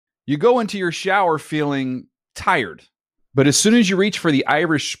You go into your shower feeling tired, but as soon as you reach for the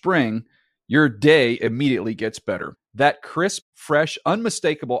Irish Spring, your day immediately gets better. That crisp, fresh,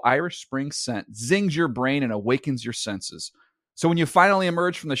 unmistakable Irish Spring scent zings your brain and awakens your senses. So when you finally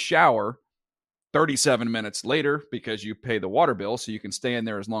emerge from the shower 37 minutes later, because you pay the water bill so you can stay in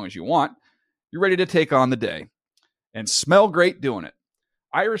there as long as you want, you're ready to take on the day and smell great doing it.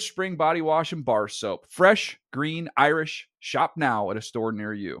 Irish Spring Body Wash and Bar Soap. Fresh, green, Irish. Shop now at a store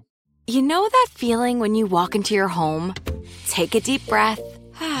near you. You know that feeling when you walk into your home, take a deep breath,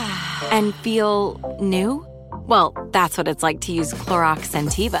 and feel new? Well, that's what it's like to use Clorox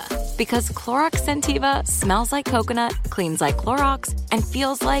Scentiva. Because Clorox Scentiva smells like coconut, cleans like Clorox, and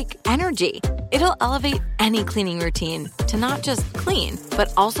feels like energy. It'll elevate any cleaning routine to not just clean,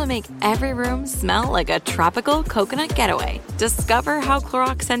 but also make every room smell like a tropical coconut getaway. Discover how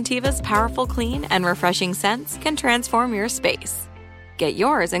Clorox Scentiva's powerful clean and refreshing scents can transform your space. Get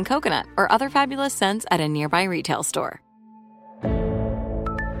yours in coconut or other fabulous scents at a nearby retail store.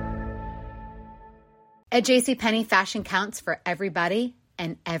 At JCPenney, fashion counts for everybody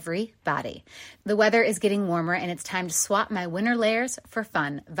and every body. The weather is getting warmer and it's time to swap my winter layers for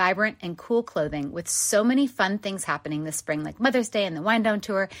fun, vibrant, and cool clothing. With so many fun things happening this spring, like Mother's Day and the Wind Down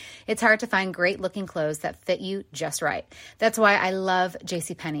Tour, it's hard to find great looking clothes that fit you just right. That's why I love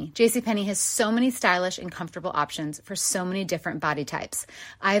JCPenney. JCPenney has so many stylish and comfortable options for so many different body types.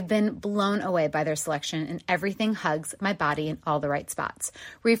 I've been blown away by their selection, and everything hugs my body in all the right spots.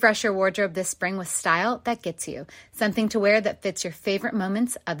 Refresh your wardrobe this spring with style that gets you. Something to wear that fits your favorite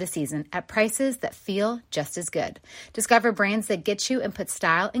moments of the season at prices that feel just as good. Discover brands that get you and put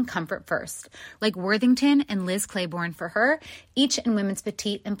style and comfort first, like Worthington and Liz Claiborne for her, each in women's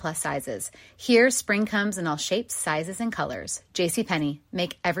petite and plus sizes. Here, spring comes in all shapes, sizes, and colors. JCPenney,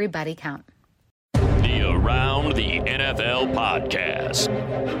 make everybody count. The Around the NFL podcast.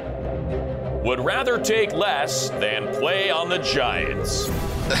 Would rather take less than play on the Giants.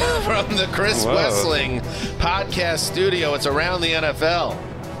 From the Chris Wessling podcast studio, it's Around the NFL.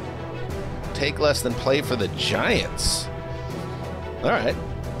 Take less than play for the Giants. All right.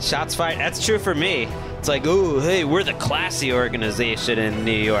 Shots fired. That's true for me. It's like, ooh, hey, we're the classy organization in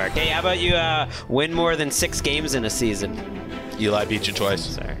New York. Hey, how about you win more than 6 games in a season? Eli beat you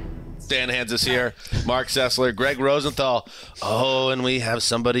twice. Sorry. Dan Hands is here. Mark Sessler, Greg Rosenthal. Oh, and we have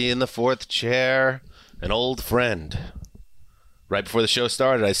somebody in the fourth chair, an old friend. Right before the show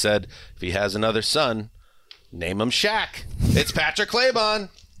started, I said, if he has another son, name him Shaq. It's Patrick Claybon.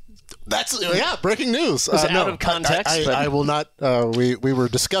 That's breaking news. Was it out of context? I will not. We were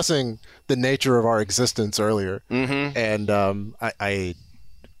discussing the nature of our existence earlier, and I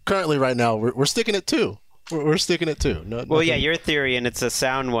currently right now we're sticking at 2. We're sticking at 2. Yeah, your theory, and it's a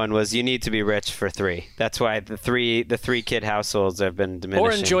sound one, was you need to be rich for 3. That's why the three kid households have been diminishing.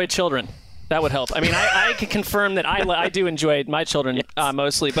 Or enjoy children. That would help. I mean, I can confirm that I do enjoy my children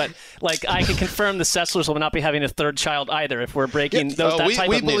mostly, but like I can confirm the Sesslers will not be having a 3rd child either if we're breaking that type of news.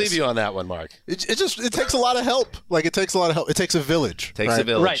 We believe you on that one, Mark. It takes a lot of help. Like it takes a lot of help. It takes a village. A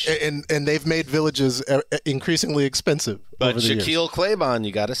village. Right. And they've made villages increasingly expensive. But over the Shaquille years. Claybon,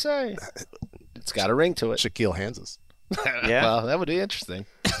 you got to say, it's got a ring to it. Shaquille Hanses. Yeah. Well, that would be interesting.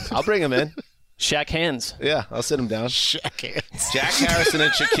 I'll bring him in. Shaq Hands. Yeah, I'll sit him down. Shaq Hands. Jack Harrison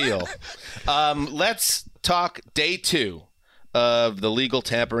and Shaquille. Let's talk day 2 of the legal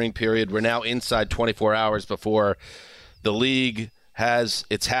tampering period. We're now inside 24 hours before the league has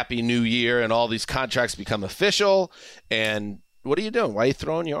its Happy New Year and all these contracts become official. And what are you doing? Why are you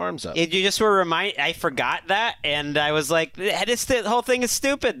throwing your arms up? You just were I forgot that, and I was like, the whole thing is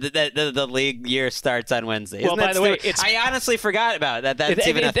stupid. The league year starts on Wednesday. Well, by the way, I honestly forgot about that. That's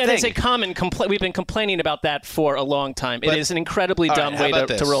even a thing. That is a common complaint. We've been complaining about that for a long time. It is an incredibly dumb way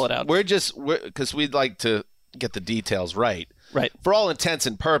to roll it out. Because we'd like to get the details right. Right. For all intents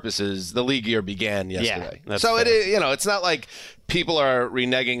and purposes, the league year began yesterday. Yeah, so it is, it's not like people are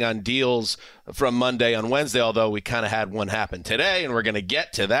reneging on deals from Monday on Wednesday, although we kind of had one happen today, and we're going to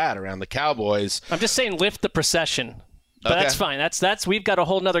get to that around the Cowboys. I'm just saying lift the procession. But that's fine. That's we've got a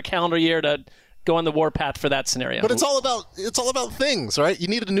whole nother calendar year to go on the warpath for that scenario. But it's all about things, right? You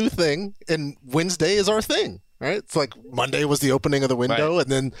needed a new thing, and Wednesday is our thing. Right? It's like Monday was the opening of the window, and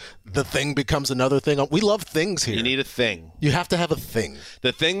then the thing becomes another thing. We love things here. You need a thing. You have to have a thing.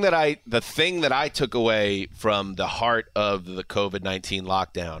 The thing that I took away from the heart of the COVID-19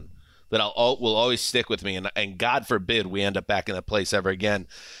 lockdown that will always stick with me, and God forbid we end up back in that place ever again,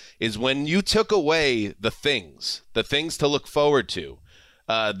 is when you took away the things to look forward to.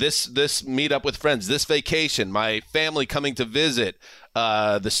 This meet up with friends, this vacation, my family coming to visit,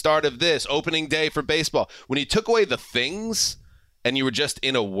 the start of this, opening day for baseball. When you took away the things, and you were just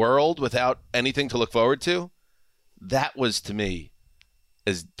in a world without anything to look forward to, that was, to me,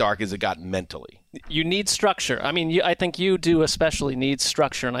 as dark as it got mentally. You need structure. I mean, I think you do especially need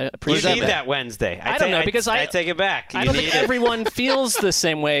structure, and I appreciate you need that Wednesday. I don't know, because I take it back. I don't think everyone feels the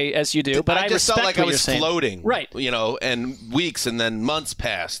same way as you do, but I just respect felt like what I was you're floating, right? And weeks and then months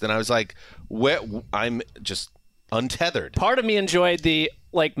passed, and I was like, I'm just untethered. Part of me enjoyed the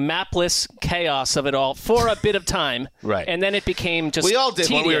mapless chaos of it all for a bit of time, right? And then it became just we all did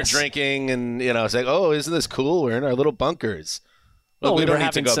tedious. when we were drinking, and it's like, oh, isn't this cool? We're in our little bunkers. Well, we were don't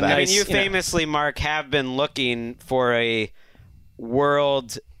need to go back. I mean, you famously, Mark, have been looking for a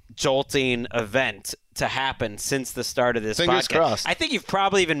world jolting event to happen since the start of this Fingers podcast. crossed. I think you've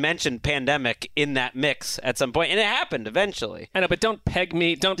probably even mentioned pandemic in that mix at some point, and it happened eventually. I know, but don't peg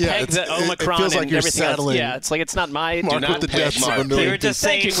me. Don't peg the Omicron it feels like and you're everything else. saddling Yeah, it's like it's not my. Mark with the deaths of a million. You were just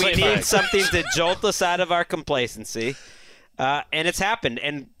saying Thank you, we Clayton. need something to jolt us out of our complacency, and it's happened.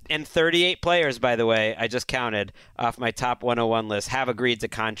 And 38 players, by the way, I just counted off my top 101 list, have agreed to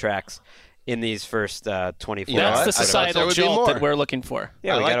contracts in these first 24 That's hours. the societal jolt that we're looking for.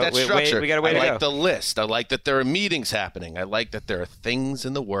 Yeah, I we like got that structure. We got a way I to like go. the list. I like that there are meetings happening. I like that there are things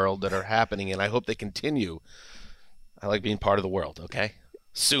in the world that are happening, and I hope they continue. I like being part of the world, okay?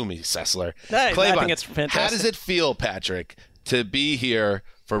 Sue me, Sessler. I Claybon, think it's fantastic. how does it feel, Patrick, to be here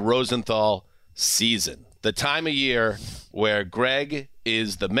for Rosenthal season? The time of year where Greg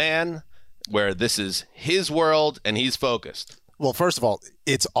is the man, where this is his world and he's focused. Well, first of all,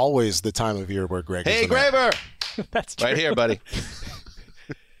 it's always the time of year where Greg is Hey, the man. Graver! That's true. Right here, buddy.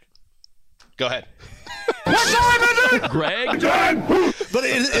 Go ahead. Greg? But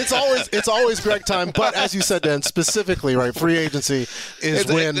it's always Greg time. But as you said, Dan, specifically, right, free agency is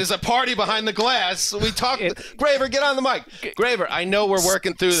when there's a party behind the glass. We talk. Graver, get on the mic. Graver, I know we're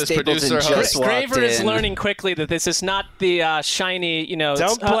working through this Stapleton producer just host. walked Graver is in. learning quickly that this is not the shiny,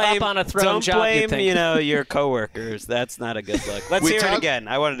 Don't blame, up on a throne don't job. blame, you think. your coworkers. That's not a good look. Let's hear it again.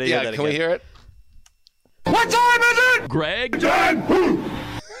 I wanted to hear that again. Can we hear it? What time is it? Greg?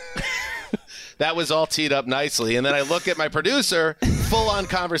 That was all teed up nicely. And then I look at my producer, full-on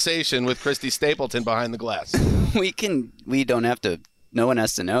conversation with Christy Stapleton behind the glass. We don't have to. No one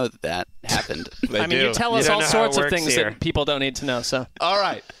has to know that happened. I mean, you tell us all sorts of things that people don't need to know. So, all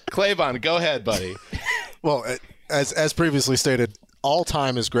right, Claybon, go ahead, buddy. Well, as previously stated, all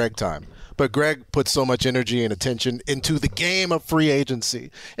time is Greg time. But Greg puts so much energy and attention into the game of free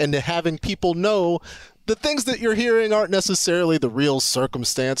agency and to having people know the things that you're hearing aren't necessarily the real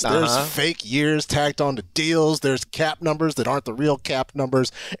circumstance. There's fake years tagged onto deals. There's cap numbers that aren't the real cap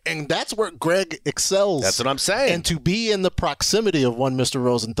numbers. And that's where Greg excels. That's what I'm saying. And to be in the proximity of one Mr.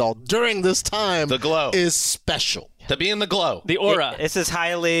 Rosenthal during this time the glow is special. To be in the glow. The aura. This is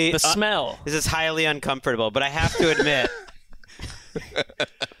highly... the smell. This is highly uncomfortable, but I have to admit...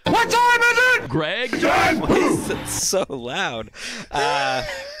 What time is it? Greg? It's so loud. I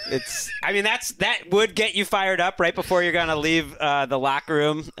mean, that would get you fired up right before you're going to leave the locker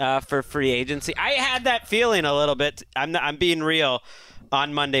room for free agency. I had that feeling a little bit. I'm being real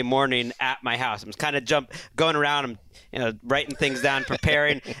on Monday morning at my house. I'm kind of going around. I'm writing things down,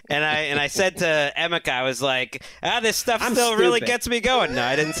 preparing, and I said to Emeka, I was like, this stuff really gets me going. No,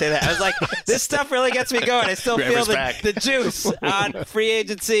 I didn't say that. I was like, this stuff really gets me going. I still feel the juice on free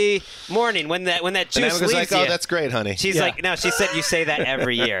agency morning when that juice leaves like, oh, that's great, honey. She's like, no, she said you say that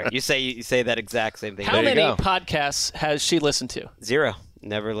every year. You say that exact same thing. How many podcasts has she listened to? 0.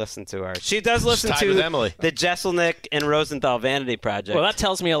 Never listened to her. She does listen to Emily. The Jesselnick and Rosenthal Vanity Project. Well, that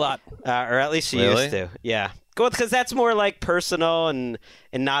tells me a lot. Or at least she used to. Yeah. Because that's more like personal and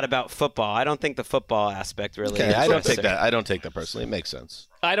not about football. I don't think the football aspect really. Okay, I don't take that. I don't take that personally. It makes sense.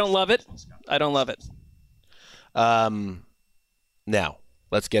 I don't love it. Now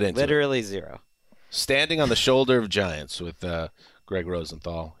let's get into literally 0. Standing on the shoulder of giants with Greg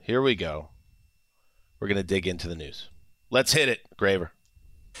Rosenthal. Here we go. We're gonna dig into the news. Let's hit it, Graver.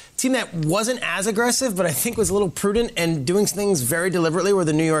 Team that wasn't as aggressive, but I think was a little prudent and doing things very deliberately were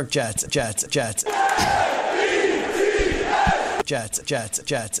the New York Jets. Jets. I'm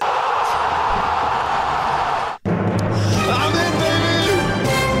in, baby!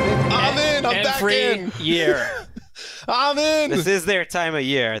 I'm in! I'm back in! Year. I'm in! This is their time of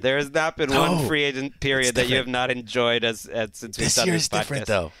year. There has not been one free agent period that you have not enjoyed since we've done this podcast. This year is different,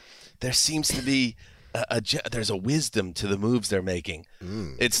 though. There seems to be there's a wisdom to the moves they're making.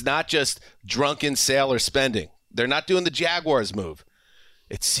 It's not just drunken sailor spending. They're not doing the Jaguars move.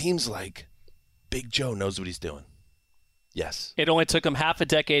 It seems like Big Joe knows what he's doing. Yes. It only took him half a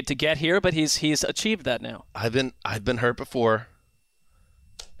decade to get here, but he's achieved that now. I've been hurt before,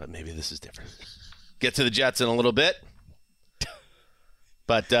 but maybe this is different. Get to the Jets in a little bit.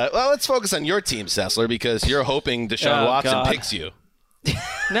 But let's focus on your team, Sessler, because you're hoping Deshaun Watson picks you.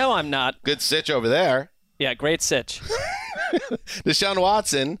 No, I'm not. Good sitch over there. Yeah, great sitch. Deshaun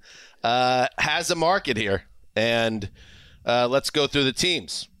Watson has a market here, and let's go through the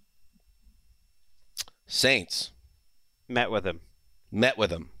teams. Saints. Met with him.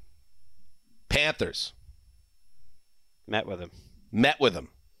 Panthers. Met with him.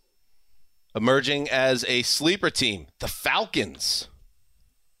 Emerging as a sleeper team, the Falcons.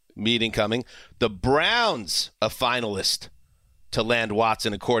 Meeting coming. The Browns, a finalist to land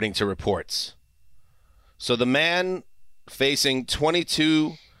Watson, according to reports. So the man facing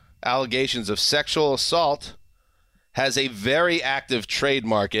 22 allegations of sexual assault has a very active trade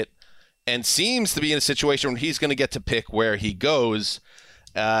market and seems to be in a situation where he's going to get to pick where he goes.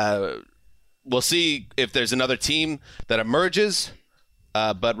 We'll see if there's another team that emerges.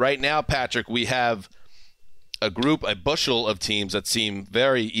 But right now, Patrick, we have a bushel of teams that seem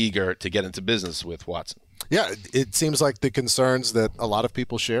very eager to get into business with Watson. Yeah, it seems like the concerns that a lot of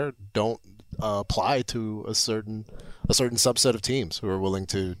people share don't apply to a certain subset of teams who are willing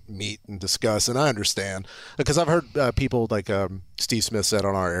to meet and discuss. And I understand, because I've heard people like Steve Smith said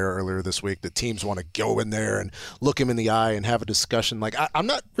on our air earlier this week that teams want to go in there and look him in the eye and have a discussion. Like, I'm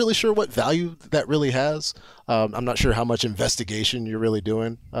not really sure what value that really has. I'm not sure how much investigation you're really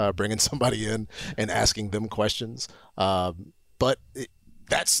doing, bringing somebody in and asking them questions. But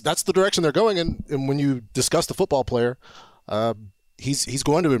that's the direction they're going. And when you discuss the football player, he's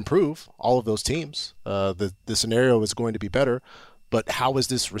going to improve all of those teams. The scenario is going to be better, but how is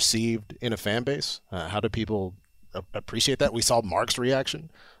this received in a fan base? How do people appreciate that? We saw Mark's reaction.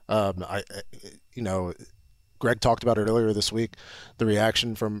 Greg talked about it earlier this week. The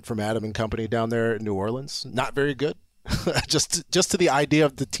reaction from Adam and company down there in New Orleans, not very good. just to the idea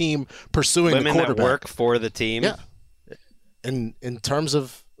of the team pursuing women the quarterback. That work for the team. Yeah. And in terms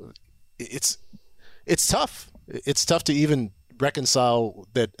of, it's tough. It's tough to even reconcile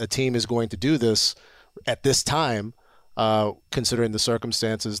that a team is going to do this at this time, considering the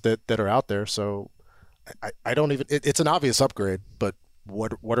circumstances that are out there. So I don't even, it's an obvious upgrade, but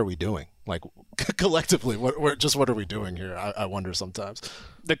what are we doing? Like, collectively, what are we doing here? I wonder sometimes.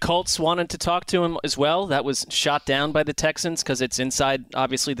 The Colts wanted to talk to him as well. That was shot down by the Texans because it's inside,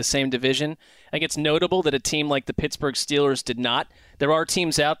 obviously, the same division. I think it's notable that a team like the Pittsburgh Steelers did not. There are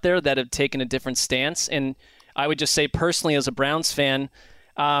teams out there that have taken a different stance, and I would just say personally as a Browns fan,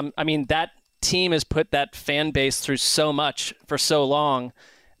 that team has put that fan base through so much for so long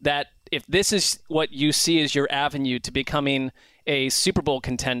that if this is what you see as your avenue to becoming a Super Bowl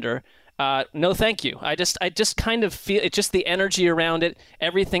contender, no thank you. I just kind of feel it's just the energy around it,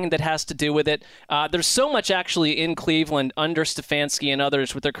 everything that has to do with it. There's so much actually in Cleveland under Stefanski and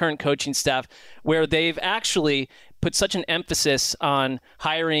others with their current coaching staff where they've actually put such an emphasis on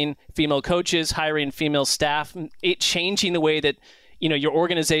hiring female coaches, hiring female staff, it changing the way that your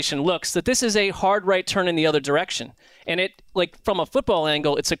organization looks, that this is a hard right turn in the other direction. And it, like, from a football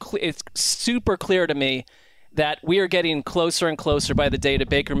angle, it's super clear to me that we are getting closer and closer by the day to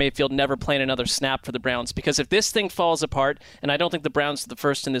Baker Mayfield never playing another snap for the Browns. Because if this thing falls apart, and I don't think the Browns are the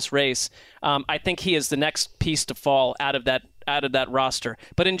first in this race, I think he is the next piece to fall out of that roster.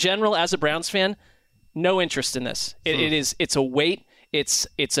 But in general, as a Browns fan, no interest in this. It's a weight.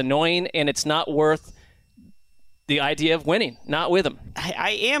 It's annoying, and it's not worth the idea of winning. Not with him.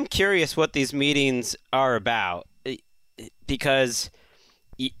 I am curious what these meetings are about, because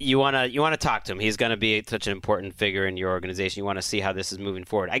you want to talk to him. He's going to be such an important figure in your organization. You want to see how this is moving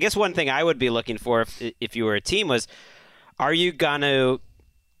forward. I guess one thing I would be looking for if you were a team was, are you going to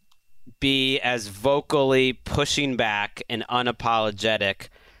be as vocally pushing back and unapologetic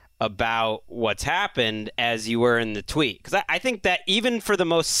about what's happened as you were in the tweet? Because I think that even for the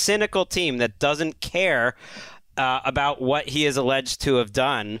most cynical team that doesn't care about what he is alleged to have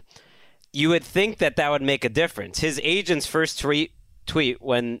done, you would think that would make a difference. His agent's first tweet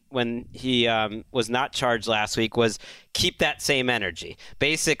when he was not charged last week was keep that same energy.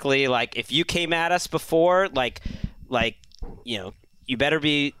 Basically, like, if you came at us before, you better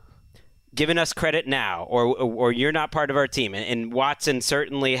be giving us credit now, or you're not part of our team. And Watson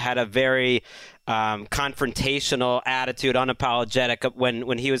certainly had a very confrontational attitude, unapologetic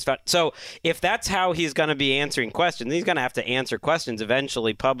when he was found. So if that's how he's going to be answering questions, he's going to have to answer questions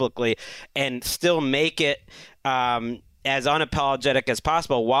eventually publicly and still make it as unapologetic as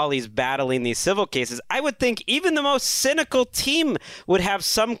possible while he's battling these civil cases. I would think even the most cynical team would have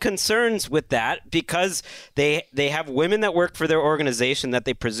some concerns with that, because they have women that work for their organization that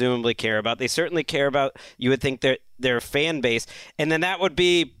they presumably care about. They certainly care about, you would think, their fan base. And then that would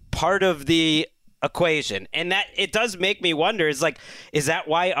be part of the equation. And that it does make me wonder, is that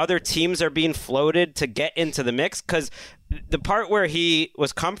why other teams are being floated to get into the mix? Because the part where he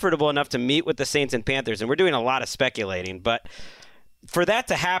was comfortable enough to meet with the Saints and Panthers, and we're doing a lot of speculating, but for that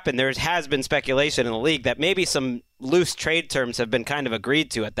to happen, there has been speculation in the league that maybe some loose trade terms have been kind of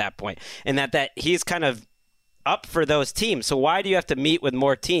agreed to at that point, and that he's kind of up for those teams. So why do you have to meet with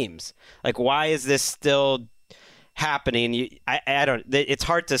more teams? Like, why is this still happening? I don't. It's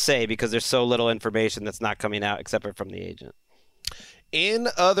hard to say because there's so little information that's not coming out except for from the agent. In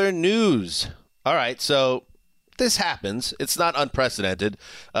other news, all right, so this happens. It's not unprecedented,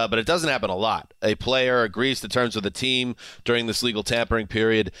 but it doesn't happen a lot. A player agrees to terms with a team during this legal tampering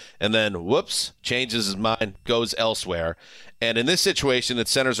period, and then, whoops, changes his mind, goes elsewhere. And in this situation, it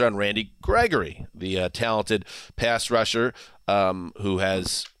centers around Randy Gregory, the talented pass rusher who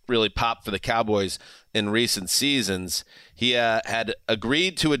has really popped for the Cowboys in recent seasons. He had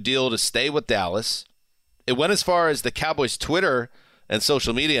agreed to a deal to stay with Dallas. It went as far as the Cowboys' Twitter and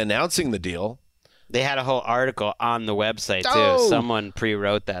social media announcing the deal. They had a whole article on the website, too. Oh! Someone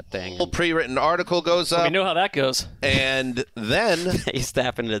pre-wrote that thing. A whole pre-written article goes up. We know how that goes. And then That used to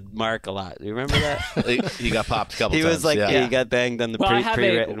happen to Mark a lot. Do you remember that? he got popped a couple He times. was like, yeah. he got banged on the Well, I have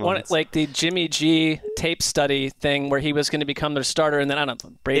pre-written ones. like the Jimmy G tape study thing where he was going to become their starter, and then I don't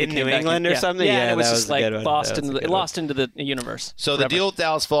know, Brady In came New back England and, or something? Yeah, Yeah, it was that just was a good like one. lost That was into a the, good it lost into the universe. So the forever. deal with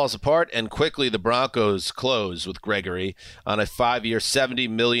Dallas falls apart, and quickly the Broncos close with Gregory on a 5-year, $70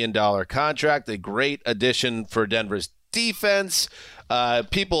 million contract, a great addition for Denver's defense.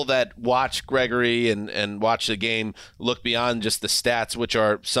 People that watch Gregory and watch the game look beyond just the stats, which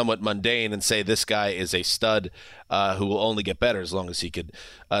are somewhat mundane, and say this guy is a stud who will only get better as long as he could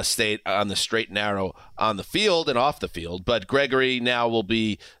stay on the straight and narrow on the field and off the field. But Gregory now will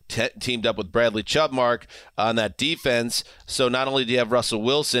be teamed up with Bradley Chubb, Mark, on that defense. So not only do you have Russell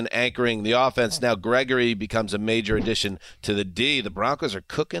Wilson anchoring the offense, now Gregory becomes a major addition to the D. The Broncos are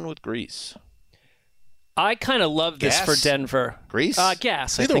cooking with grease. I kind of love this Gas? for Denver. Grease?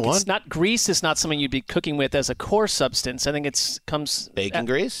 Gas. Either I think one. it's not grease is not something you'd be cooking with as a core substance. I think it's comes Bacon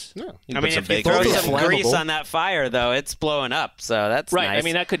grease? Yeah. You can I put mean, some if you bacon throw grease. some Flammable. grease on that fire, though, it's blowing up. So that's right. nice. I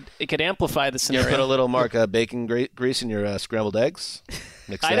mean, it could amplify the You scenario. put a little bacon grease in your scrambled eggs.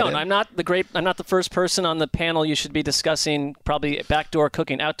 Mix I that don't. in. I'm not the first person on the panel you should be discussing probably backdoor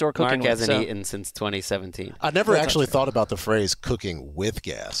cooking, outdoor cooking. Mark with, hasn't so. eaten since 2017. I never actually thought about the phrase cooking with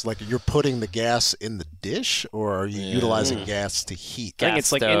gas. Like you're putting the gas in the dish, or are you utilizing gas to heat? I think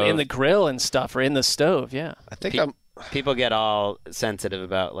it's like stove. in the grill and stuff, or in the stove. Yeah. I think I'm. People get all sensitive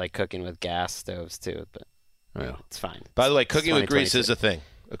about like cooking with gas stoves too, but it's fine. By the way, cooking with grease 2026. is a thing,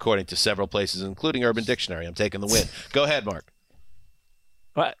 according to several places, including Urban Dictionary. I'm taking the win. Go ahead, Mark.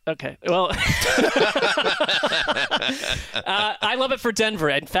 What? Okay. Well, I love it for Denver.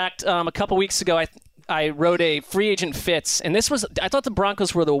 In fact, a couple weeks ago, I wrote a free agent fits, and I thought the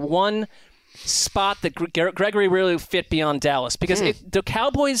Broncos were the one spot that Gregory really fit beyond Dallas because the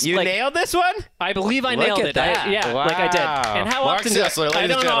Cowboys. You nailed this one? I believe I Look nailed at it. that. Like I did. Wow. And how Mark often? Sessler, ladies I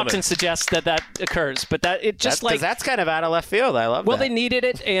and don't gentlemen. often suggest that occurs, but that it just Because that's kind of out of left field. I love well, that. they needed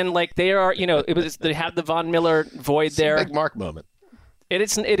it, and like they are, they had the Von Miller void there. Big Mark moment.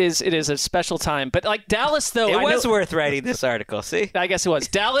 It is a special time, but like Dallas though, It I was know, worth writing this article. See, I guess it was.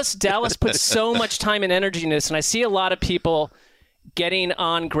 Dallas put so much time and energy in this, and I see a lot of people getting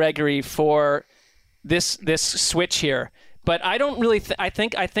on Gregory for this switch here. But I don't really. I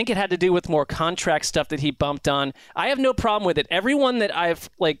think it had to do with more contract stuff that he bumped on. I have no problem with it. Everyone that I've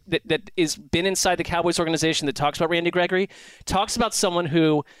that is been inside the Cowboys organization that talks about Randy Gregory talks about someone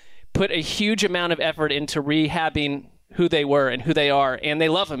who put a huge amount of effort into rehabbing who they were and who they are, and they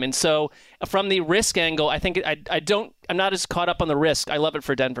love him. And so from the risk angle, I think I'm not as caught up on the risk. I love it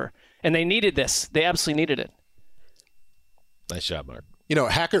for Denver. And they needed this. They absolutely needed it. Nice job, Mark.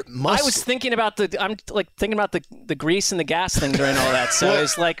 Hackett must. I was thinking about the grease and the gas thing during all that. So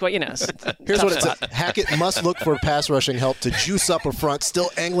it's like, well, Here's what it says. Hackett must look for pass rushing help to juice up a front, still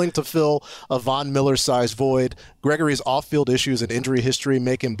angling to fill a Von Miller-sized void. Gregory's off-field issues and injury history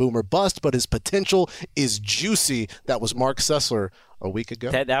make him boom or bust, but his potential is juicy. That was Mark Sessler a week ago.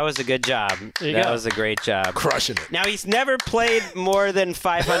 that was a good job. That was a great job. Crushing it. Now, he's never played more than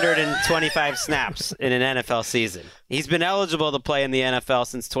 525 snaps in an NFL season. He's been eligible to play in the NFL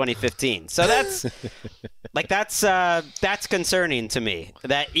since 2015. So that's concerning to me.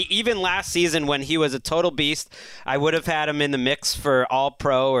 That even last season when he was a total beast, I would have had him in the mix for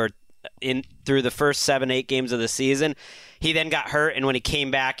All-Pro or through the first 7-8 games of the season. He then got hurt, and when he came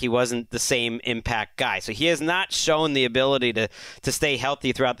back, he wasn't the same impact guy. So he has not shown the ability to stay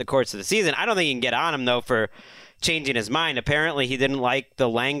healthy throughout the course of the season. I don't think you can get on him, though, for changing his mind. Apparently, he didn't like the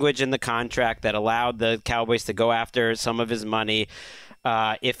language in the contract that allowed the Cowboys to go after some of his money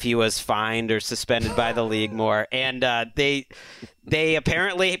if he was fined or suspended by the league more. And they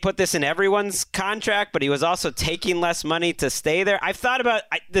apparently put this in everyone's contract, but he was also taking less money to stay there. I've thought about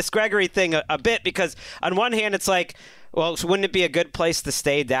this Gregory thing a bit because on one hand, it's like, well, wouldn't it be a good place to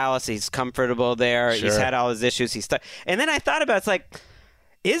stay? Dallas, he's comfortable there. Sure. He's had all his issues. And then I thought about, it's like,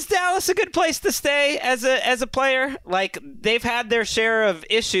 is Dallas a good place to stay as a player? Like, they've had their share of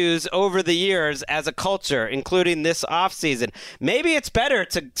issues over the years as a culture, including this offseason. Maybe it's better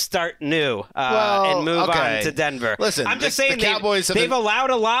to start new and move on to Denver. Listen, I'm just saying the Cowboys they've allowed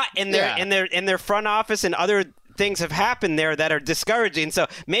a lot in their front office, and other things have happened there that are discouraging. So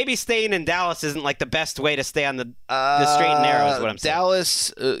maybe staying in Dallas isn't like the best way to stay on the straight and narrow, is what I'm saying.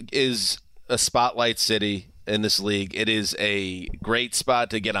 Dallas is a spotlight city in this league. It is a great spot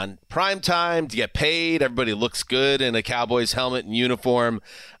to get on prime time, to get paid. Everybody looks good in a Cowboys helmet and uniform.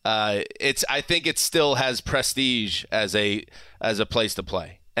 I think it still has prestige as a place to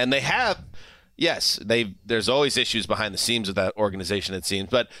play. And they have, yes, there's always issues behind the scenes of that organization, it seems,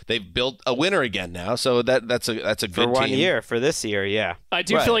 but they've built a winner again now. So that's a good team. For 1 year, for this year, yeah. I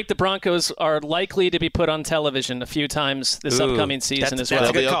do feel like the Broncos are likely to be put on television a few times this upcoming season as well. That's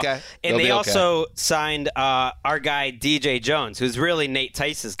a good call. Okay. And they also signed our guy DJ Jones, who's really Nate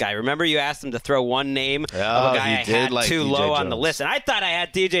Tice's guy. Remember, you asked him to throw one name of a guy I had too low on the list, and I thought I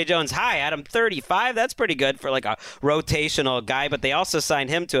had DJ Jones high. I had him 35. That's pretty good for like a rotational guy. But they also signed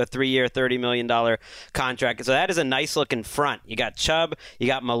him to a 3-year, $30 million contract. So that is a nice looking front. You got Chubb, you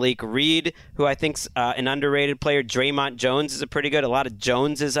got Malik Reed, who I think's an underrated player. Draymond Jones is a pretty good. A lot of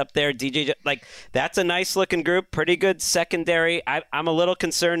Joneses up there. That's a nice looking group. Pretty good secondary. I'm a little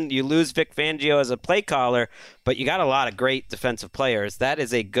concerned you lose Vic Fangio as a play caller, but you got a lot of great defensive players. That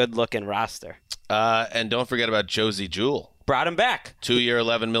is a good looking roster. And don't forget about Josie Jewell. Brought him back. 2-year,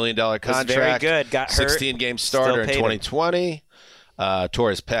 $11 million contract. Was very good. Got hurt. 16-game starter in 2020. Tore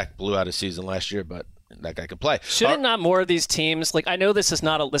his pec, blew out his season last year, but that guy could play. Shouldn't not more of these teams, like, I know this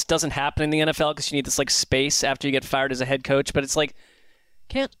doesn't happen in the NFL because you need this like space after you get fired as a head coach, but it's like,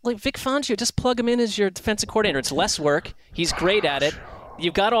 can't like Vic Fangio just plug him in as your defensive coordinator? It's less work. He's great at it.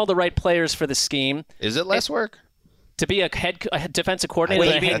 You've got all the right players for the scheme. Is it less work? To be a defensive coordinator,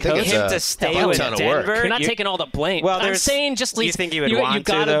 a head coach, him to stay with Denver. You're not taking all the blame. Well, I'm saying just you think you would want you've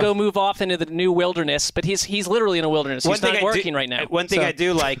got to go move off into the new wilderness. But he's literally in a wilderness. He's not working right now. One thing I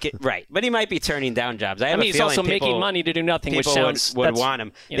do like, right? But he might be turning down jobs. I mean, he's also making money to do nothing, which sounds would want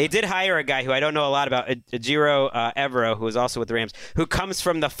him. They did hire a guy who I don't know a lot about, Ejiro Evero, who is also with the Rams, who comes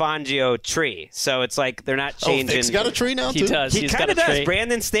from the Fangio tree. So it's like they're not changing. Oh, Vic's got a tree now too. He does. He kind of does.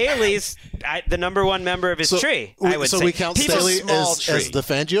 Brandon Staley's the number one member of his tree. I would say. So we count Staley as the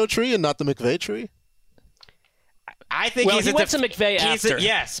Fangio tree and not the McVay tree? I think he went to McVay after.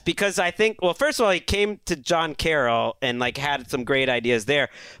 Yes, because I think, well, first of all, he came to John Carroll and like had some great ideas there.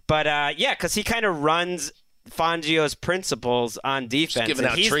 But because he kind of runs Fangio's principles on defense. Just giving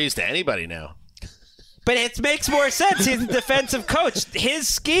out trees to anybody now. But it makes more sense. He's a defensive coach. His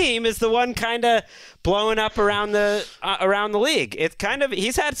scheme is the one kind of blowing up around the league. It's kind of,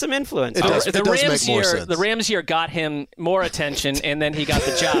 he's had some influence. The Rams year got him more attention, and then he got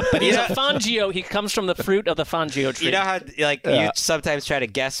the job. But he's a Fangio. He comes from the fruit of the Fangio tree. You know how you sometimes try to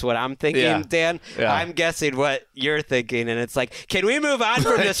guess what I'm thinking, Dan? Yeah. I'm guessing what you're thinking, and it's like, can we move on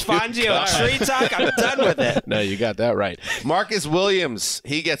from this Fangio tree talk? I'm done with it. No, you got that right. Marcus Williams,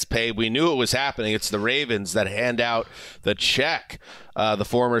 he gets paid. We knew it was happening. It's the Ravens that hand out the check. The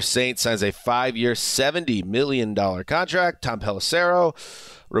former Saint signs a 5-year, $70 million contract. Tom Pelissero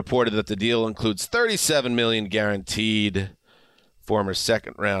reported that the deal includes $37 million guaranteed. Former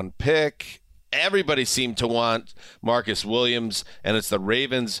second-round pick. Everybody seemed to want Marcus Williams, and it's the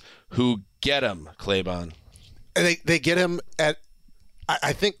Ravens who get him, Claybon. And they get him at,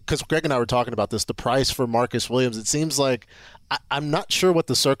 I think, because Greg and I were talking about this, the price for Marcus Williams. It seems like, I'm not sure what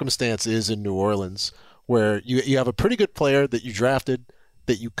the circumstance is in New Orleans, where you have a pretty good player that you drafted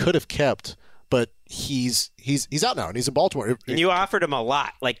that you could have kept, but he's out now and he's in Baltimore. And you offered him a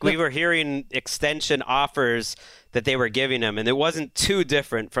lot. Like, we were hearing extension offers that they were giving him, and it wasn't too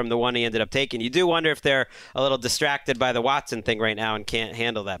different from the one he ended up taking. You do wonder if they're a little distracted by the Watson thing right now and can't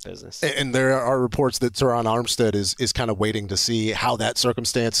handle that business. And there are reports that Teron Armstead is kind of waiting to see how that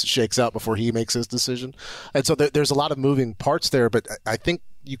circumstance shakes out before he makes his decision. And so there's a lot of moving parts there, but I think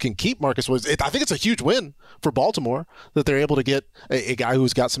you can keep Marcus Williams. I think it's a huge win for Baltimore that they're able to get a guy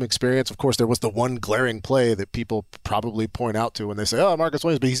who's got some experience. Of course, there was the one glaring play that people probably point out to when they say, "Oh, Marcus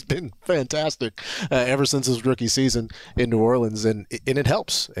Williams," but he's been fantastic ever since his rookie season in New Orleans, and it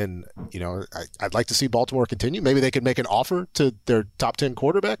helps. And I'd like to see Baltimore continue. Maybe they could make an offer to their top 10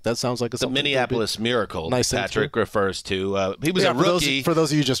 quarterback. That sounds like the Minneapolis Miracle. Nice Patrick refers to. He was a rookie. For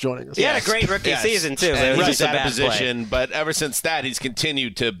those of you just joining us, he had a great rookie season too. And he was a out of bad position, play. but ever since that, he's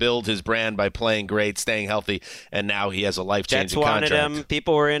continued to build his brand by playing great, staying healthy, and now he has a life-changing contract. Jets wanted him.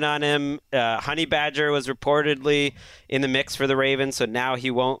 People were in on him. Honey Badger was reportedly in the mix for the Ravens, so now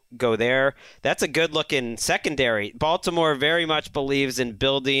he won't go there. That's a good-looking secondary. Baltimore very much believes in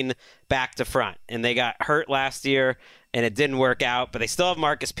building back to front, and they got hurt last year, and it didn't work out, but they still have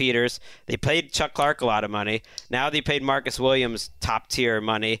Marcus Peters. They paid Chuck Clark a lot of money. Now they paid Marcus Williams top-tier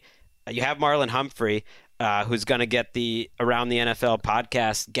money. You have Marlon Humphrey, who's going to get the Around the NFL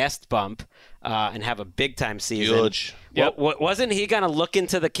podcast guest bump and have a big-time season. Huge. Yep. Wasn't he going to look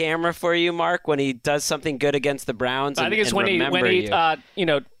into the camera for you, Mark, when he does something good against the Browns? I think it's when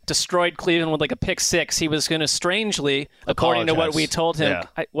he destroyed Cleveland with like a pick six. He was going to strangely, according to what we told him,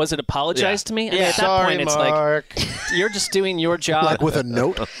 was it apologize to me? I mean, at that point, it's Mark. like you're just doing your job. like with a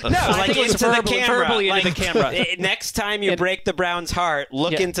note. No, I like think it was verbally like, into the camera. Next time you break the Browns' heart,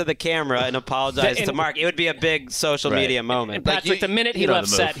 look into the camera and apologize to Mark. It would be a big social media moment. And Patrick, the minute he left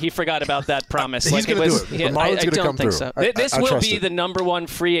set, he forgot about that promise. He's going to do it. I don't don't think so. This will be it. the number one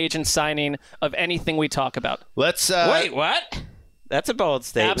free agent signing of anything we talk about. Let's wait. What? That's a bold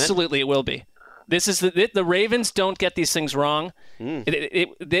statement. Absolutely, it will be. This is the Ravens don't get these things wrong.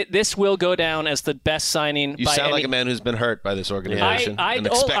 This will go down as the best signing. You sound like a man who's been hurt by this organization and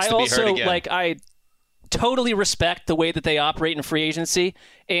expects to be hurt again. I totally respect the way that they operate in free agency,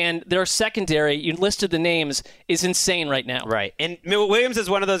 and their secondary, you listed the names, is insane right now. Right, and Williams is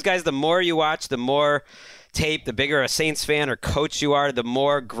one of those guys, the more you watch, the more tape, the bigger a Saints fan or coach you are, the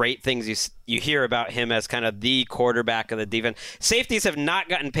more great things you hear about him as kind of the quarterback of the defense. Safeties have not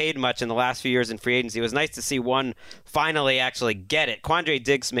gotten paid much in the last few years in free agency. It was nice to see one finally actually get it. Quandre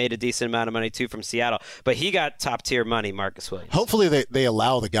Diggs made a decent amount of money too from Seattle, but he got top tier money, Marcus Williams. Hopefully they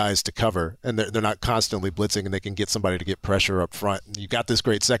allow the guys to cover and they're not constantly blitzing and they can get somebody to get pressure up front. And you got this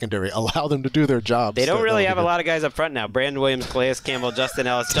great secondary. Allow them to do their jobs. They don't really have a lot of guys up front now. Brandon Williams, Calais Campbell, Justin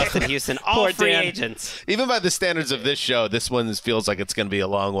Ellis, Justin Houston, all free agents. Even by the standards of this show, this one feels like it's going to be a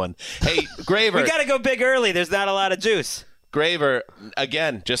long one. Hey, Graver. We got to go big early. There's not a lot of juice. Graver,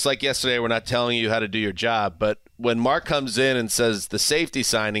 again, just like yesterday, we're not telling you how to do your job, but when Mark comes in and says the safety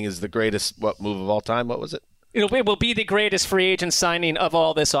signing is the greatest move of all time, what was it? It will be the greatest free agent signing of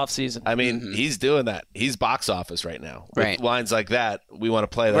all this offseason. I mean, he's doing that. He's box office right now. Right. With lines like that, we want to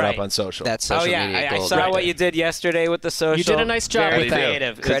play that up on social. That's social media I gold. saw what you did yesterday with the social. You did a nice job with that.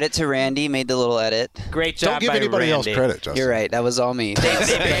 Creative. Credit to Randy, made the little edit. Great job. Don't give by anybody Randy. else credit, Justin. You're right. That was all me.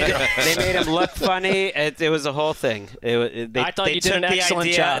 They made him look funny. It was a whole thing. I thought you did an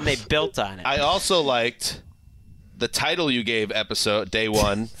excellent job. And they built on it. I also liked the title you gave episode day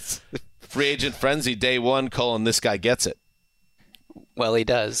one. Free Agent Frenzy, day one, this guy gets it. Well, he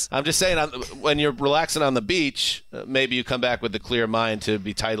does. I'm just saying, when you're relaxing on the beach, maybe you come back with a clear mind to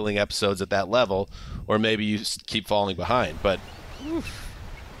be titling episodes at that level, or maybe you keep falling behind. But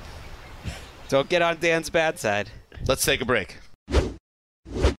don't get on Dan's bad side. Let's take a break. All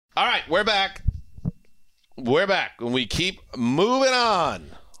right, we're back. We're back, and we keep moving on.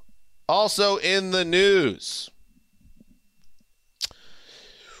 Also in the news.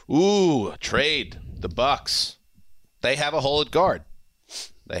 Ooh, trade. The Bucks. They have a hole at guard.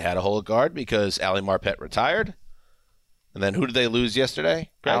 They had a hole at guard because Ali Marpet retired. And then who did they lose yesterday?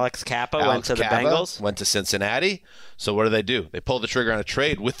 Greg? Alex Kappa went to the Bengals. Went to Cincinnati. So what do? They pulled the trigger on a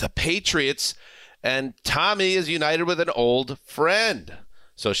trade with the Patriots. And Tommy is united with an old friend.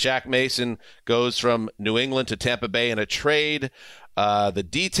 So Shaq Mason goes from New England to Tampa Bay in a trade. The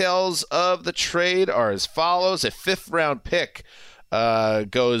details of the trade are as follows. A 5th-round pick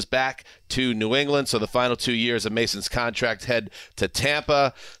goes back to New England, so the final 2 years of Mason's contract head to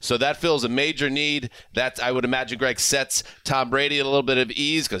Tampa. So that fills a major need. That, I would imagine, Greg, sets Tom Brady at a little bit of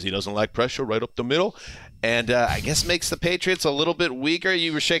ease because he doesn't like pressure right up the middle. And I guess makes the Patriots a little bit weaker.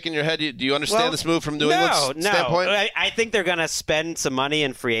 You were shaking your head. Do you understand this move from New England's standpoint? I think they're going to spend some money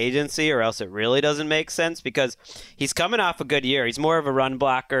in free agency or else it really doesn't make sense because he's coming off a good year. He's more of a run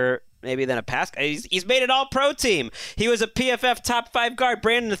blocker maybe than a pass. He's made an all-pro team. He was a PFF top 5 guard.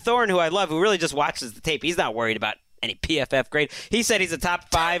 Brandon Thorne, who I love, who really just watches the tape. He's not worried about any PFF grade. He said he's a top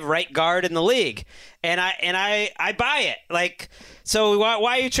 5 right guard in the league, and I buy it. Like, so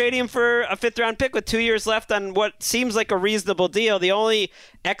why are you trading him for a 5th round pick with 2 years left on what seems like a reasonable deal? The only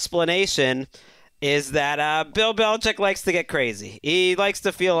explanation is that Bill Belichick likes to get crazy. He likes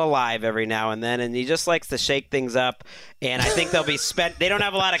to feel alive every now and then, and he just likes to shake things up. And I think they'll be spent. They don't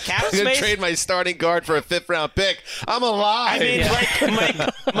have a lot of cap I'm going to space. trade my starting guard for a 5th round pick. I'm alive. I mean,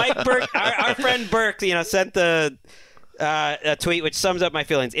 like Mike Burke, our friend Burke, sent a tweet which sums up my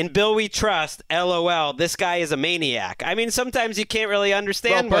feelings. In Bill we trust, LOL, this guy is a maniac. I mean, sometimes you can't really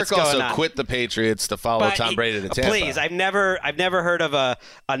understand what's going on. Burke also quit the Patriots to follow Tom Brady to Tampa. Please, I've never heard of a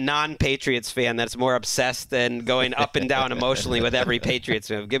non-Patriots fan that's more obsessed and going up and down emotionally with every Patriots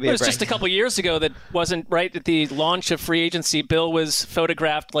move. Give me a break. It was just a couple years ago that wasn't right at the launch of free agency. Bill was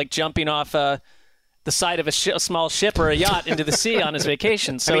photographed like jumping off the side of a small ship or a yacht into the sea on his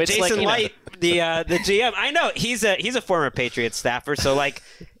vacation. So it's Jason like, Light, the GM. I know he's a former Patriots staffer, so like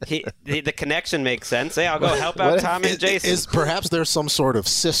the connection makes sense. Hey, I'll go help out Tom and Jason. Perhaps there's some sort of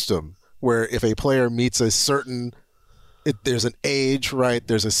system where if a player meets a certain, there's an age, right?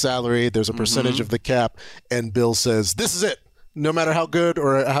 There's a salary, there's a percentage of the cap, and Bill says, "This is it." No matter how good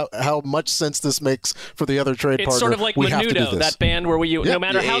or how much sense this makes for the other trade partner, it's sort of like Menudo, that band where no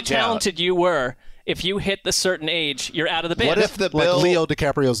matter how talented you were, if you hit the certain age, you're out of the band. What if like Leo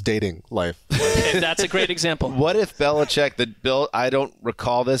DiCaprio's dating life? That's a great example. What if Belichick, I don't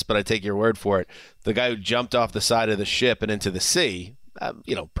recall this, but I take your word for it, the guy who jumped off the side of the ship and into the sea,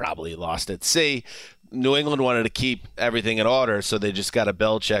 probably lost at sea. New England wanted to keep everything in order, so they just got a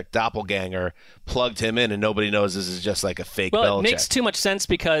Belichick doppelganger, plugged him in, and nobody knows this is just like a fake Belichick. Well, it makes too much sense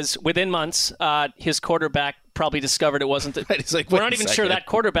because within months, his quarterback probably discovered it wasn't. He's like, we're not even sure that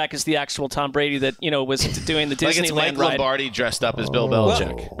quarterback is the actual Tom Brady that was doing the Disneyland like it's Mike ride. Lombardi dressed up as Bill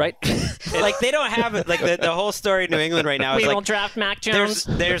Belichick, right? Like they don't have it. Like the whole story in New England right now is we will draft Mac Jones.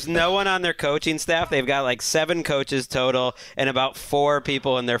 There's no one on their coaching staff. They've got like 7 coaches total and about 4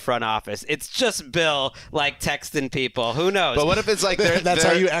 people in their front office. It's just Bill like texting people. Who knows? But what if it's like that's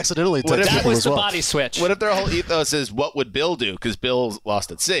how you accidentally text people That was as the well. body switch. What if their whole ethos is what would Bill do? Because Bill's lost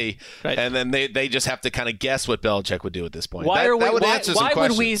at sea, right. And then they just have to kind of guess what Belichick would do at this point. Why Why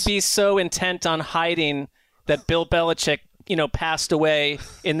would we be so intent on hiding that Bill Belichick, passed away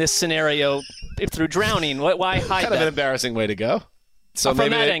in this scenario through drowning? Why hide kind that? of an embarrassing way to go. So from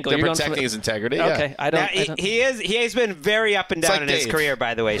maybe that angle, they're protecting his integrity. Okay, Yeah. He has been very up and down in his career,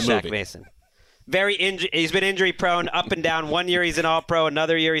 by the way, Shaq Mason. He's been injury prone, up and down. One year he's an All-Pro,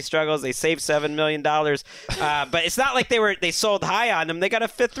 another year he struggles. They saved $7 million, but it's not like they sold high on him. They got a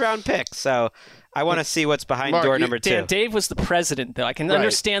 5th round pick, so I want to see what's behind door number 2. Dave was the president, though. I can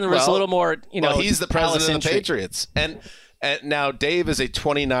understand there was a little more, Well, he's the president of the Patriots, and now Dave is a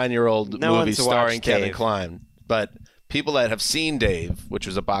 29-year-old movie starring Kevin Kline, but people that have seen Dave, which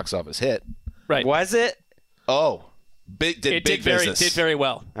was a box office hit, right? Was it? Oh. Big business. Did very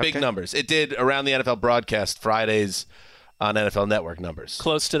well. Big numbers. It did around the NFL broadcast Fridays on NFL Network numbers.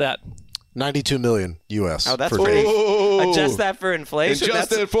 Close to that. $92 million U.S. Oh, that's for pretty. Dave. Adjust that for inflation.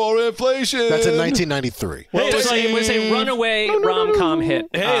 Adjusted for inflation. That's in 1993. Well, it was a runaway rom-com hit.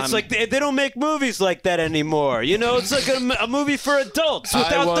 Hey, it's like they don't make movies like that anymore. It's like a movie for adults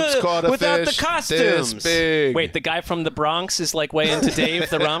without the costumes. Wait, the guy from the Bronx is like way into Dave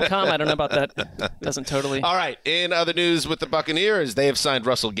the rom-com? I don't know about that. Doesn't totally. All right. In other news with the Buccaneers, they have signed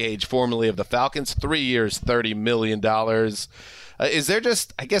Russell Gage, formerly of the Falcons, 3 years, $30 million. Is there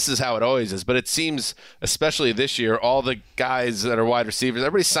just, I guess this is how it always is, but it seems, especially this year, all the guys that are wide receivers,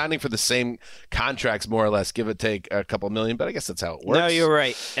 everybody's signing for the same contracts, more or less, give or take a couple million, but I guess that's how it works. No, you're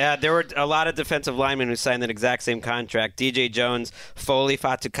right. There were a lot of defensive linemen who signed that exact same contract. DJ Jones, Foley,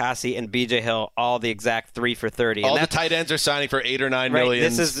 Fatukasi, and BJ Hill, all the exact 3 for $30. All the tight ends are signing for $8 or $9 million.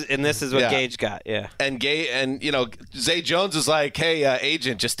 This is what Gage got, yeah. And Zay Jones is like, hey,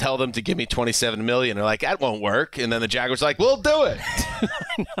 agent, just tell them to give me $27 million. They're like, that won't work. And then the Jaguars are like, we'll do it.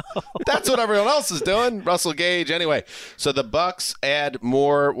 That's what everyone else is doing. Russell Gage. Anyway, so the Bucs add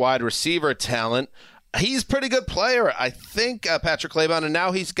more wide receiver talent. He's a pretty good player, I think, Patrick Claybon, and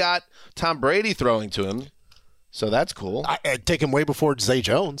now he's got Tom Brady throwing to him. So that's cool. I'd take him way before Zay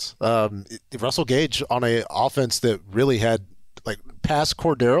Jones. Russell Gage on an offense that really had, like, past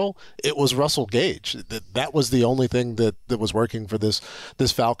Cordero, it was Russell Gage. That was the only thing that was working for this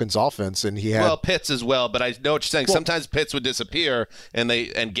Falcons offense, and he had Pitts as well. But I know what you're saying. Sometimes Pitts would disappear, and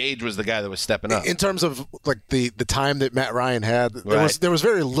Gage was the guy that was stepping up. In terms of like the time that Matt Ryan had, right. there was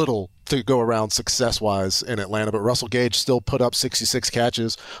very little to go around success-wise in Atlanta, but Russell Gage still put up 66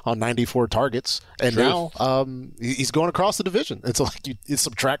 catches on 94 targets, and now he's going across the division. It's like you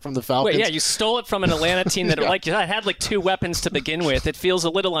subtract from the Falcons. Wait, yeah, you stole it from an Atlanta team that like you had like two weapons to begin with. It feels a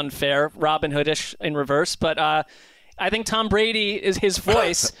little unfair, Robin Hood-ish in reverse, but I think Tom Brady is his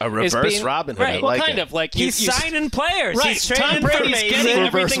voice. A reverse Robin Hood. Right, I like kind it. of like He's signing players. Right, He's trading Tom Brady's getting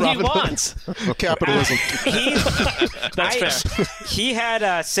everything he wants. Capitalism. That's fair. He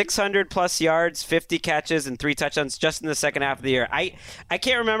had 600 plus yards, 50 catches, and 3 touchdowns just in the second half of the year. I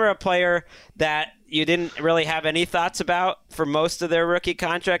can't remember a player that you didn't really have any thoughts about for most of their rookie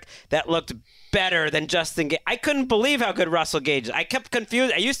contract that looked better than Justin Gage. I couldn't believe how good Russell Gage is. I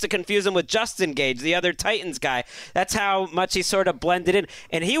used to confuse him with Justin Gage, the other Titans guy. That's how much he sort of blended in.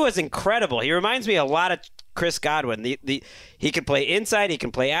 And he was incredible. He reminds me a lot of Chris Godwin. He can play inside, he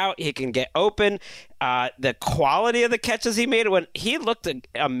can play out, he can get open. The quality of the catches he made, when he looked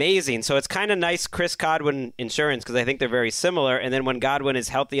amazing. So it's kind of nice Chris Godwin insurance because I think they're very similar. And then when Godwin is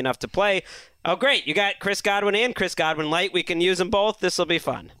healthy enough to play, oh, great. You got Chris Godwin and Chris Godwin Light. We can use them both. This will be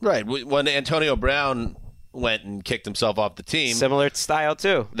fun. Right. When Antonio Brown went and kicked himself off the team. Similar style,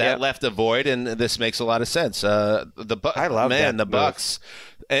 too. That left a void, and this makes a lot of sense. I love the Bucs.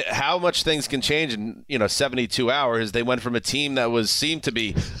 How much things can change in 72 hours. They went from a team that seemed to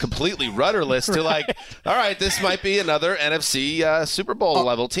be completely rudderless to like, all right, this might be another NFC Super Bowl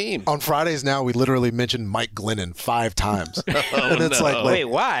level team. On Fridays now, we literally mentioned Mike Glennon 5 times. And it's like, wait,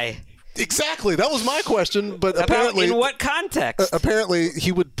 why? Exactly. That was my question, but About apparently, in what context? Apparently,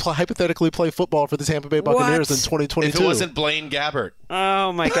 he would hypothetically play football for the Tampa Bay Buccaneers in 2022. If it wasn't Blaine Gabbert.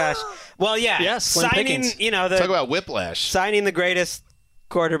 Oh my gosh. Well, yeah. Yes, Slim signing. Pickens. Talk about whiplash. Signing the greatest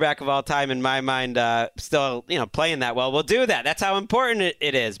quarterback of all time in my mind, still playing that well. We'll do that. That's how important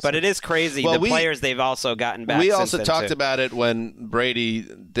it is. But it is crazy the players they've also gotten back. We also talked about it when Brady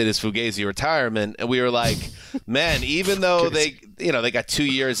did his Fugazi retirement, and we were like, man, even though they got 2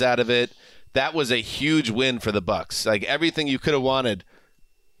 years out of it, that was a huge win for the Bucs. Like everything you could have wanted.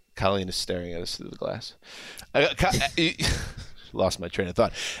 Colleen is staring at us through the glass. Lost my train of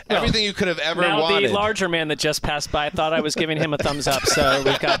thought. Everything you could have ever wanted. The larger man that just passed by thought I was giving him a thumbs up, so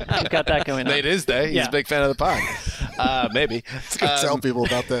we've got that going on. Made his day. He's a big fan of the pod. Maybe. Tell people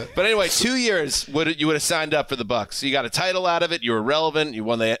about that. But anyway, 2 years you would have signed up for the Bucs. You got a title out of it. You were relevant. You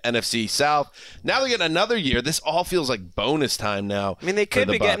won the NFC South. Now they're getting another year. This all feels like bonus time now. I mean, they could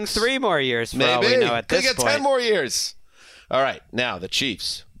be getting 3 more years for all we know at this point. They get 10 more years. All right, now the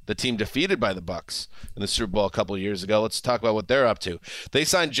Chiefs. The team defeated by the Bucs in the Super Bowl a couple of years ago. Let's talk about what they're up to. They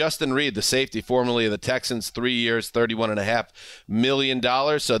signed Justin Reed, the safety formerly of the Texans, 3 years, $31.5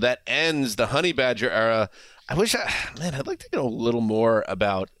 million. So that ends the Honey Badger era. I'd like to know a little more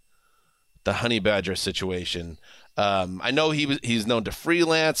about the Honey Badger situation. I know he's known to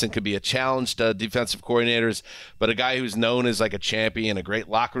freelance and could be a challenge to defensive coordinators, but a guy who's known as like a champion, a great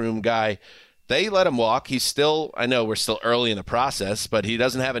locker room guy. They let him walk. I know we're still early in the process, but he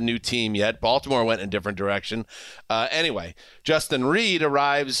doesn't have a new team yet. Baltimore went in a different direction. Anyway, Justin Reed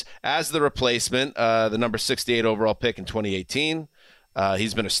arrives as the replacement, the number 68 overall pick in 2018.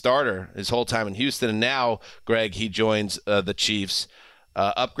 He's been a starter his whole time in Houston, and now, Greg, he joins the Chiefs.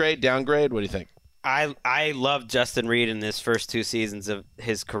 Upgrade, downgrade, what do you think? I love Justin Reed in his first 2 seasons of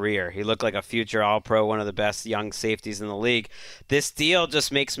his career. He looked like a future All-Pro, one of the best young safeties in the league. This deal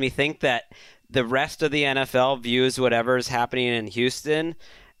just makes me think that the rest of the NFL views whatever is happening in Houston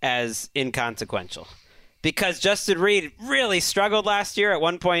as inconsequential. Because Justin Reed really struggled last year. At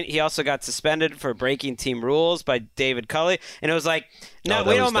one point, he also got suspended for breaking team rules by David Culley. And it was like, no,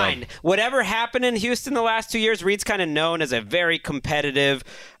 we don't mind. Whatever happened in Houston the last 2 years, Reed's kind of known as a very competitive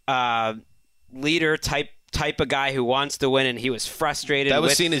leader type of guy who wants to win, and he was frustrated. That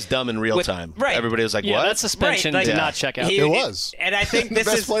was seen as dumb in real time. Right. Everybody was like, yeah, what? That suspension did not check out. It was. And I think this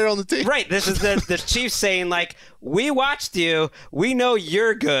the best is player on the team. Right. This is the Chiefs saying, like, we watched you. We know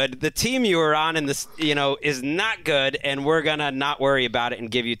you're good. The team you were on is not good, and we're going to not worry about it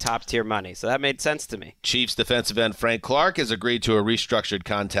and give you top-tier money. So that made sense to me. Chiefs defensive end Frank Clark has agreed to a restructured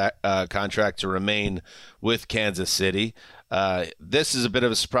contract to remain with Kansas City. This is a bit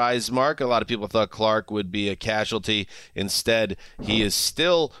of a surprise, Mark. A lot of people thought Clark would be a casualty. Instead, he is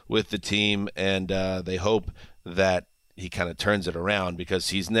still with the team, and they hope that he kind of turns it around because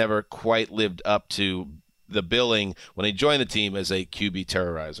he's never quite lived up to the billing when he joined the team as a QB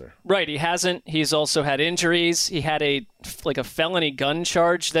terrorizer. Right, he hasn't. He's also had injuries. He had a felony gun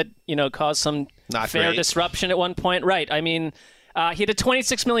charge that caused some disruption at one point. Right. I mean, he had a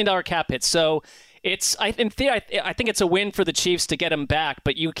 $26 million cap hit, so I think it's a win for the Chiefs to get him back,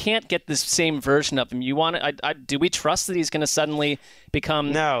 but you can't get this same version of him. You want to? Do we trust that he's going to suddenly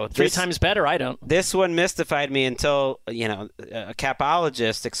become three times better? I don't. This one mystified me until a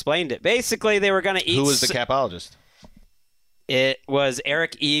capologist explained it. Basically, they were going to eat. Who was the capologist? It was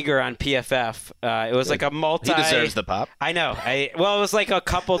Eric Eager on PFF. It was like a multi. He deserves the pop. I know. It was like a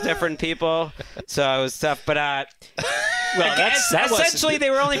couple different people, so it was tough. But essentially, they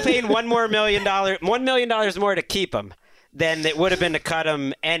were only paying $1 million more to keep him than it would have been to cut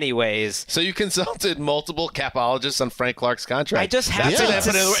him anyways. So you consulted multiple capologists on Frank Clark's contract. I just happened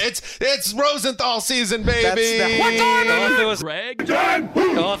to... It's Rosenthal season, baby. What time?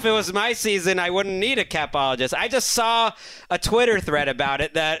 Well, if it was my season, I wouldn't need a capologist. I just saw a Twitter thread about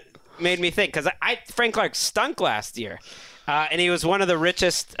it that made me think, because Frank Clark stunk last year. And he was one of the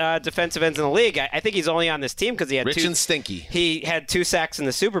richest defensive ends in the league. I think he's only on this team because he had and stinky. He had 2 sacks in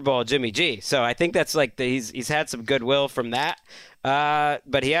the Super Bowl, Jimmy G. So I think that's like he's had some goodwill from that.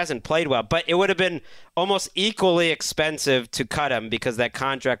 But he hasn't played well. But it would have been almost equally expensive to cut him because that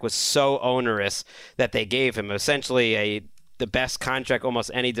contract was so onerous that they gave him essentially the best contract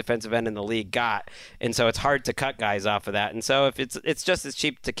almost any defensive end in the league got. And so it's hard to cut guys off of that. And so if it's just as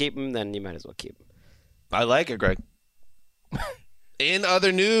cheap to keep him, then you might as well keep him. I like it, Greg. In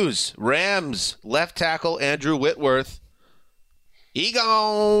other news, Rams left tackle Andrew Whitworth, he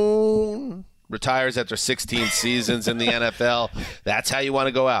gone, retires after 16 seasons in the NFL. That's how you want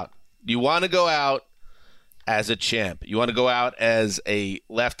to go out. You want to go out as a champ. You want to go out as a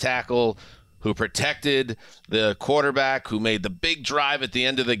left tackle who protected the quarterback, who made the big drive at the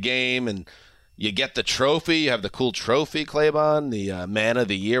end of the game, and you get the trophy. You have the cool trophy, Claybon, the Man of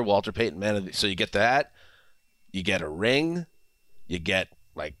the Year, Walter Payton Man of the Year. So you get that. You get a ring. You get,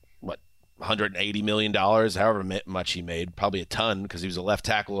 $180 million, however much he made. Probably a ton because he was a left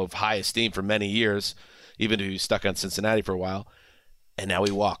tackle of high esteem for many years, even if he was stuck on Cincinnati for a while. And now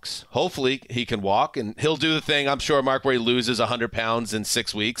he walks. Hopefully he can walk, and he'll do the thing, I'm sure, Mark, where he loses 100 pounds in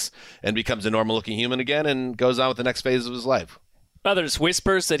 6 weeks and becomes a normal-looking human again and goes on with the next phase of his life. Well, there's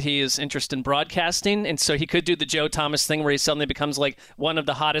whispers that he is interested in broadcasting, and so he could do the Joe Thomas thing where he suddenly becomes like one of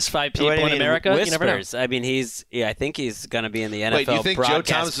the hottest 5 people in America. Whispers? You never know. I mean, I think he's going to be in the NFL. Wait, do you think Joe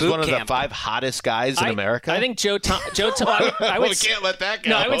Thomas is one of the 5 hottest guys in America? I think Joe Thomas. We can't let that go.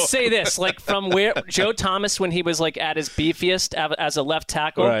 No, I would say this: like from where Joe Thomas, when he was like at his beefiest as a left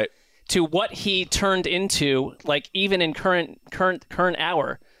tackle, right, to what he turned into, like even in current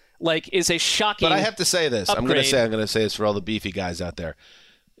hour. Is a shocking. But I have to say this. Upgrade. I'm going to say this for all the beefy guys out there.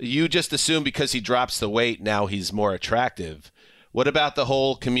 You just assume because he drops the weight, now he's more attractive. What about the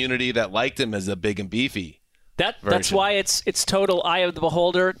whole community that liked him as a big and beefy? That's why it's total eye of the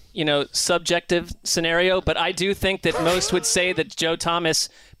beholder, subjective scenario. But I do think that most would say that Joe Thomas,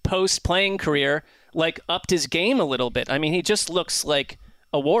 post-playing career, upped his game a little bit. I mean, he just looks like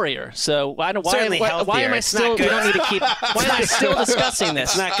a warrior. So why am I still? We don't need to keep. Why am I still discussing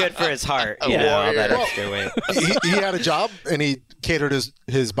this? It's not good for his heart. All that extra weight. He had a job and he catered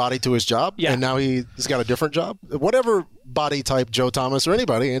his body to his job. Yeah. And now he's got a different job. Whatever body type Joe Thomas or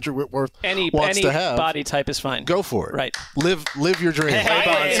anybody, Andrew Whitworth wants to have, body type is fine. Go for it. Right. Live your dream.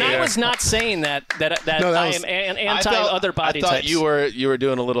 I was not saying that I am anti other body types. I thought you were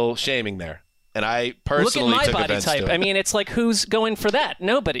doing a little shaming there. And I personally look at my took body offense type. to it. I mean, it's like who's going for that?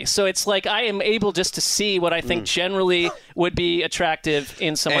 Nobody. So it's like I am able just to see what I think generally would be attractive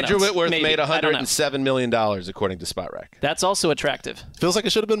in someone Andrew else. Whitworth Maybe. made $107 million according to SpotRack. That's also attractive. Feels like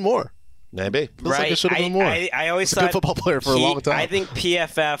it should have been more. Maybe. Feels like it should have been more. I always He's thought a good football player for a long time. I think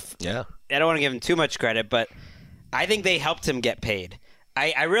PFF. Yeah. I don't want to give him too much credit, but I think they helped him get paid.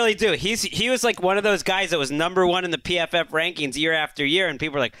 I really do. He was like one of those guys that was number 1 in the PFF rankings year after year, and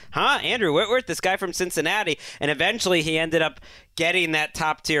people were like, Andrew Whitworth, this guy from Cincinnati. And eventually he ended up getting that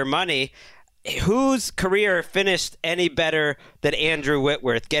top-tier money. Whose career finished any better than Andrew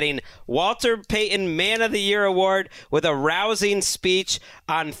Whitworth, getting Walter Payton Man of the Year award with a rousing speech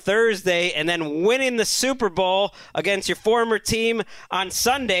on Thursday and then winning the Super Bowl against your former team on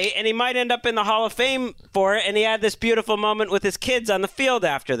Sunday, and he might end up in the Hall of Fame for it, and he had this beautiful moment with his kids on the field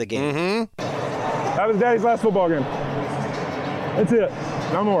after the game. Mm-hmm. That was Daddy's last football game. That's it.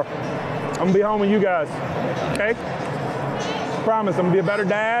 No more. I'm going to be home with you guys. Okay? Promise, I'm going to be a better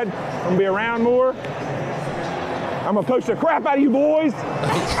dad. I'm going to be around more. I'm going to coach the crap out of you boys.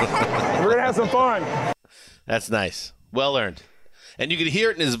 We're going to have some fun. That's nice. Well earned. And you could hear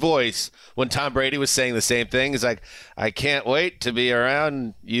it in his voice when Tom Brady was saying the same thing. He's like, I can't wait to be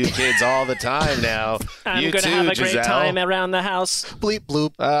around you kids all the time now. I'm going to have a great time around the house. Bleep,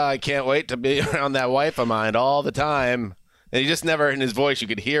 bloop. I can't wait to be around that wife of mine all the time. And he just never, in his voice, you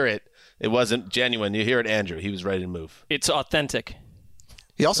could hear it. It wasn't genuine. You hear it, Andrew. He was ready to move. It's authentic.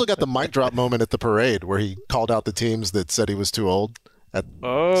 He also got the mic drop moment at the parade where he called out the teams that said he was too old.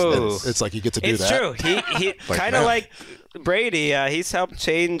 It's like you get to do it's that. It's true. He kind of like Brady. He's helped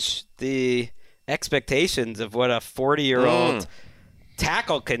change the expectations of what a 40-year-old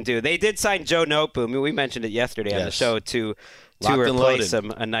tackle can do. They did sign Joe Noteboom. We mentioned it yesterday on the show to replace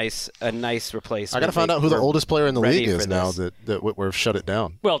him. A nice replacement. I got to find out who the oldest player in the league is now that Whitworth shut it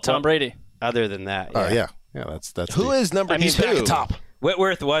down. Well, Tom Brady. Other than that, yeah, that's who is number 2? He's back at top.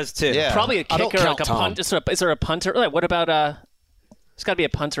 Whitworth was too. Yeah. Probably a kicker, like a punt. Is there a punter? Like, what about there's got to be a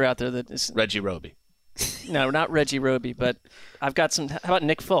punter out there that is Reggie Roby. No, not Reggie Roby, but I've got some. How about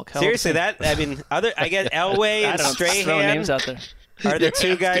Nick Folk? Seriously, I guess Elway and Strahan. Throwing names out there. Are the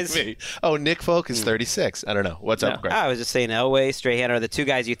two guys? Oh, Nick Folk is 36. I don't know. What's up, Greg? I was just saying Elway, Strahan are the two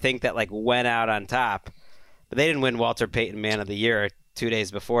guys you think that like went out on top, but they didn't win Walter Payton Man of the Year 2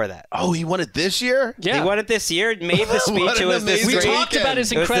 days before that. Oh, he won it this year? Yeah. He won it this year, made the speech. It was this We great talked about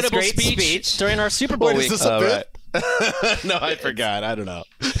his incredible speech during our Super Bowl week. Is this a bit? No, I forgot. I don't know.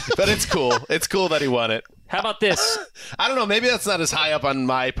 But it's cool. It's cool that he won it. How about this? I don't know. Maybe that's not as high up on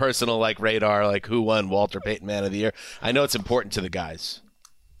my personal radar, like who won Walter Payton Man of the Year. I know it's important to the guys.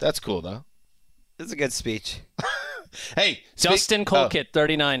 That's cool, though. It's a good speech. Hey, Dustin Colquitt,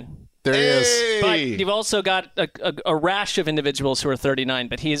 39. There he is. But you've also got a rash of individuals who are 39,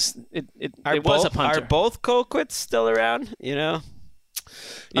 but it was a punter. Are both Colquitts still around? You know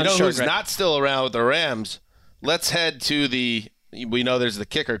who's not still around with the Rams? Let's head to we know there's the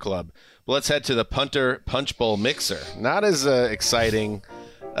kicker club, but let's head to the punter punch bowl mixer. Not as exciting,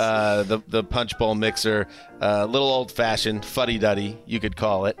 the punch bowl mixer, a little old-fashioned, fuddy-duddy, you could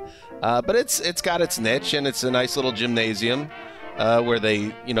call it. But it's got its niche, and it's a nice little gymnasium where they,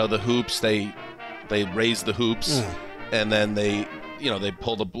 the hoops, they raise the hoops, and then they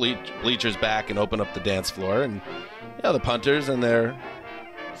pull the bleachers back and open up the dance floor, and the punters and their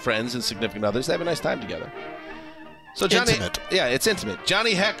friends and significant others, they have a nice time together. So Intimate. Yeah, it's intimate.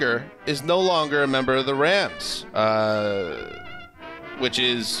 Johnny Hekker is no longer a member of the Rams, which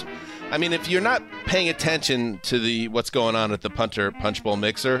is, if you're not paying attention to what's going on at the punter punch bowl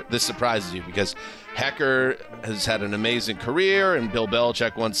mixer, this surprises you because Hekker has had an amazing career, and Bill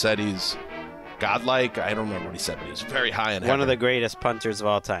Belichick once said he's godlike. I don't remember what he said, but he was very high on Hekker. One of the greatest punters of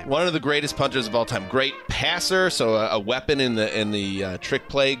all time. One of the greatest punters of all time. Great passer, so a weapon in the trick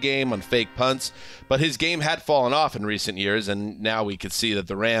play game on fake punts. But his game had fallen off in recent years, and now we could see that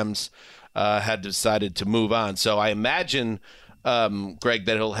the Rams had decided to move on. So I imagine, Greg,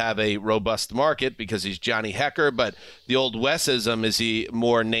 that he'll have a robust market because he's Johnny Hekker, but the old Wesism, is he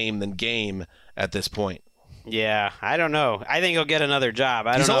more name than game at this point? Yeah, I don't know. I think he'll get another job.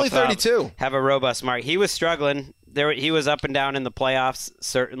 He's only 32. Have a robust market. He was struggling. He was up and down in the playoffs.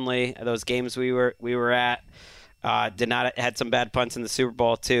 Certainly, those games we were at had some bad punts in the Super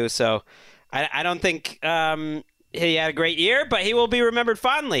Bowl too. So I don't think he had a great year, but he will be remembered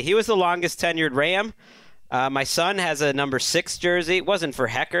fondly. He was the longest tenured Ram. My son has a number 6 jersey. It wasn't for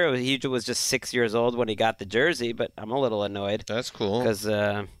Hekker. He was just 6 years old when he got the jersey, but I'm a little annoyed. That's cool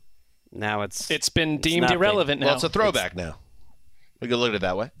because. Now it's been deemed irrelevant now. Well, it's a throwback now. We could look at it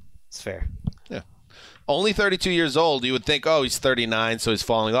that way. It's fair. Yeah. Only 32 years old. You would think, oh, he's 39, so he's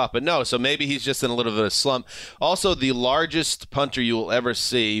falling off. But no, so maybe he's just in a little bit of slump. Also, the largest punter you will ever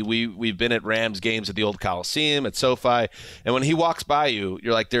see, we've been at Rams games at the old Coliseum, at SoFi, and when he walks by you,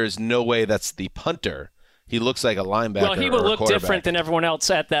 you're like, there is no way that's the punter. He looks like a linebacker. Well, he will look different than everyone else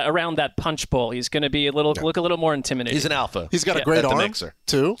around that punch bowl. He's going to be look a little more intimidating. He's an alpha. He's got a great arm mixer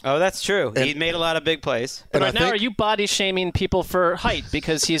too. Oh, that's true. He made a lot of big plays. But right now, are you body shaming people for height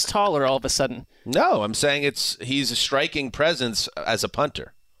because he's taller all of a sudden? No, I'm saying he's a striking presence as a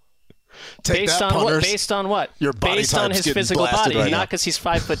punter. Based on what? Your body based on his physical body, not because he's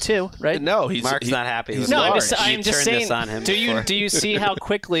 5'2", right? No, Mark's not happy. No, I'm just saying. Do you see how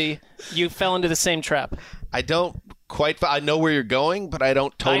quickly you fell into the same trap? I don't quite. I know where you're going, but I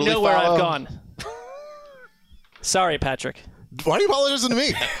don't totally. I know where I've gone. Sorry, Patrick. Why are you apologizing to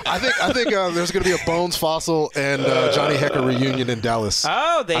me? I think there's going to be a Bones Fossil and Johnny Hekker reunion in Dallas.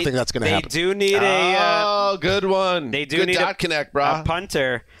 Oh, I think that's going to happen. They do need a. Good one. They do good need dot connect, bro. A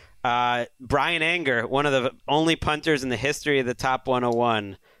punter. Brian Anger, one of the only punters in the history of the top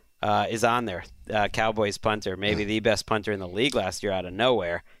 101, is on there. Cowboys punter, maybe the best punter in the league last year out of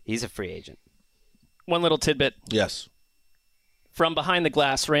nowhere. He's a free agent. One little tidbit. Yes. From behind the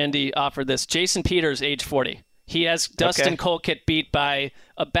glass, Randy offered this. Jason Peters, age 40. He has Dustin Colquitt beat by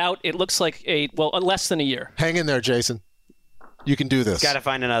about, it looks like less than a year. Hang in there, Jason. You can do this. Got to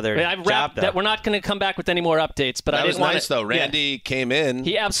find another I've job, wrapped though. that. We're not going to come back with any more updates, but That I was didn't want nice, to, though. Randy came in.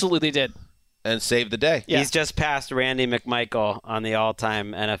 He absolutely did. And saved the day. Yeah. He's just passed Randy McMichael on the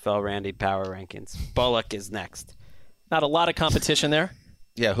all-time NFL Randy Power rankings. Bullock is next. Not a lot of competition there.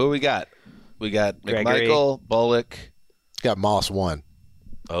 Yeah, who we got? We got Gregory. McMichael, Bullock. Got Moss 1.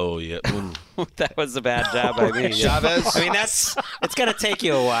 Oh, yeah. That was a bad job by me. Chavez. I mean, it's going to take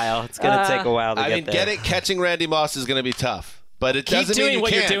you a while. It's going to take a while to get there. Catching Randy Moss is going to be tough. But it Keep doesn't mean doing you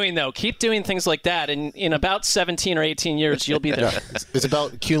what can't. you're doing, though. Keep doing things like that, and in about 17 or 18 years, you'll be there. It's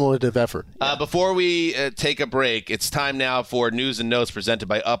about cumulative effort. Before we take a break, it's time now for news and notes presented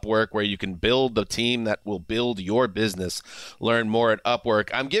by Upwork, where you can build the team that will build your business. Learn more at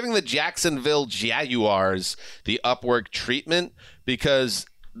Upwork. I'm giving the Jacksonville Jaguars the Upwork treatment because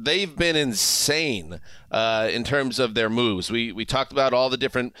they've been insane in terms of their moves. We talked about all the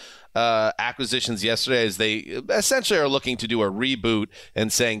different acquisitions yesterday as they essentially are looking to do a reboot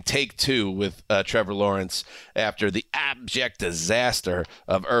and saying take two with Trevor Lawrence after the abject disaster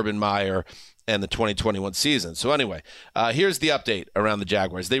of Urban Meyer and the 2021 season. So anyway, here's the update around the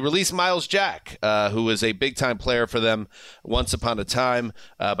Jaguars. They released Miles Jack, who was a big-time player for them once upon a time,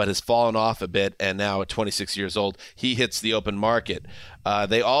 but has fallen off a bit, and now at 26 years old, he hits the open market.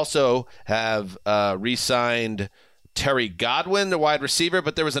 They also have re-signed Terry Godwin, the wide receiver,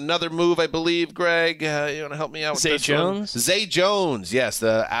 but there was another move, I believe, Greg. You want to help me out with Zay this Jones? one? Zay Jones, yes,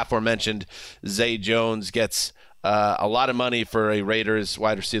 the aforementioned Zay Jones gets a lot of money for a Raiders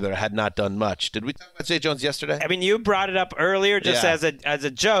wide receiver that had not done much. Did we talk about Zay Jones yesterday? I mean, you brought it up earlier just as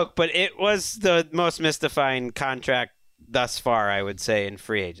a joke, but it was the most mystifying contract thus far, I would say, in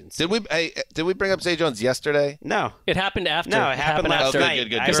free agency. Did we bring up Zay Jones yesterday? No. It happened after. No, it happened last after. night.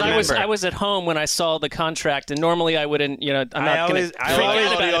 Good. Because I was at home when I saw the contract, and normally I wouldn't, I'm not going to I freak always-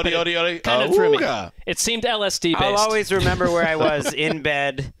 out about it, but it kind of threw me. It seemed LSD based. I'll always remember where I was in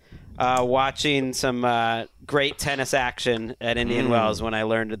bed watching some great tennis action at Indian Wells when I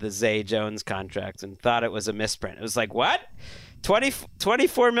learned of the Zay Jones contract and thought it was a misprint. It was like, what?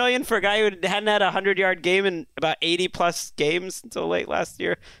 $24 million for a guy who hadn't had a 100-yard game in about 80-plus games until late last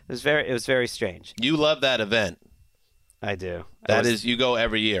year. It was very strange. You love that event. I do. You go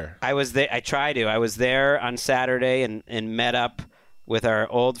every year. I was there. I try to. I was there on Saturday and met up with our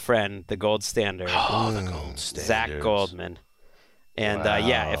old friend, the Gold Standard. Oh, the Gold Standard. Zach Goldman. And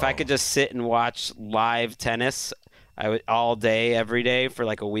if I could just sit and watch live tennis all day, every day for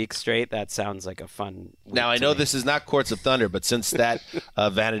like a week straight, that sounds like a fun week. Now, I know this is not Courts of Thunder, but since that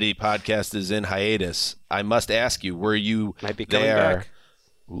Vanity podcast is in hiatus, I must ask you, were you Might be coming there? back.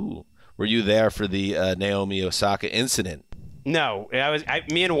 Ooh, were you there for the Naomi Osaka incident? No,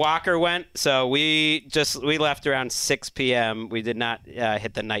 me and Walker went, so we left around 6 p.m. We did not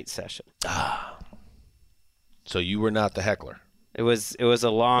hit the night session. So you were not the heckler. It was a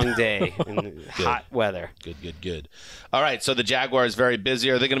long day in hot weather. Good. All right, so the Jaguars very busy.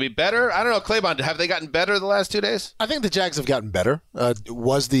 Are they going to be better? I don't know, Claybon, have they gotten better the last 2 days? I think the Jags have gotten better.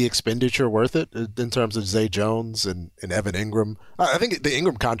 Was the expenditure worth it in terms of Zay Jones and Evan Ingram? I think the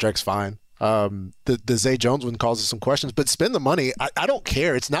Ingram contract's fine. The Zay Jones one causes some questions, but spend the money. I don't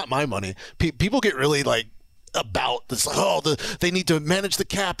care. It's not my money. People get really like about this, they need to manage the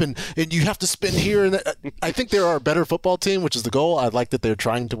cap and you have to spend here and that. I think they're our better football team, which is the goal. I like that they're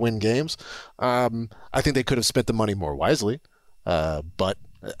trying to win games. I think they could have spent the money more wisely, but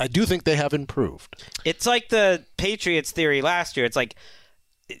I do think they have improved. It's like the Patriots theory last year. It's like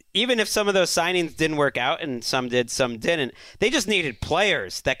even if some of those signings didn't work out, and some did, some didn't, they just needed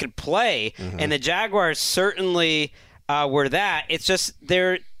players that could play, and the Jaguars certainly were that. It's just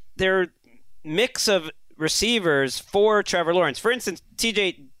their mix of receivers for Trevor Lawrence. For instance,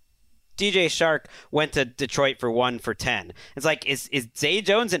 DJ Chark went to Detroit for 1 for 10. It's like, is Zay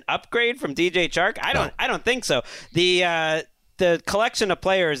Jones an upgrade from DJ Chark? I don't think so. The collection of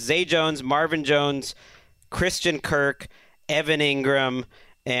players: Zay Jones, Marvin Jones, Christian Kirk, Evan Ingram,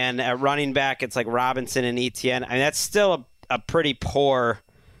 and at running back it's like Robinson and Etienne. I mean, that's still a pretty poor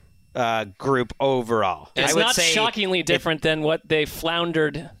group overall. It's not shockingly different than what they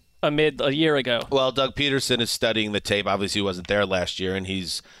floundered amid a year ago. Well, Doug Peterson is studying the tape. Obviously, he wasn't there last year, and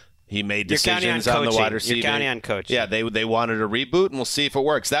he made decisions on the wide receiver. You're counting on coaching. Yeah, they wanted a reboot, and we'll see if it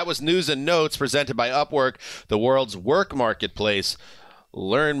works. That was News and Notes presented by Upwork, the world's work marketplace.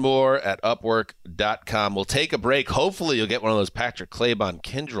 Learn more at Upwork.com. We'll take a break. Hopefully, you'll get one of those Patrick Claybon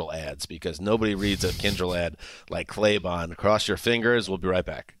Kyndryl ads, because nobody reads a Kyndryl ad like Claybon. Cross your fingers. We'll be right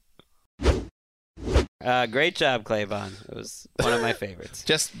back. Great job, Claybon. It was one of my favorites.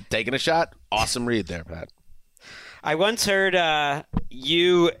 Just taking a shot. Awesome read there, Pat. I once heard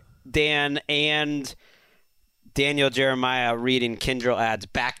you, Dan, and Daniel Jeremiah reading Kyndryl ads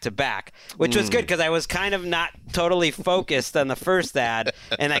back to back, which was good because I was kind of not totally focused on the first ad,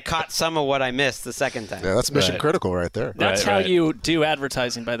 and I caught some of what I missed the second time. Yeah, that's mission critical right there. That's how you do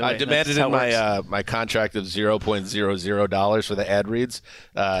advertising, by the way. I demanded in my contract of $0.00 for the ad reads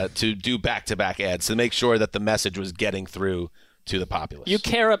to do back-to-back ads to make sure that the message was getting through to the populace. You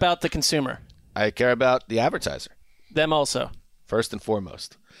care about the consumer. I care about the advertiser. Them also. First and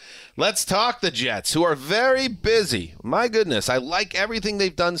foremost. Let's talk the Jets, who are very busy. My goodness, I like everything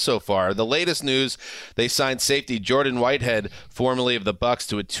they've done so far. The latest news, they signed safety Jordan Whitehead, formerly of the Bucs,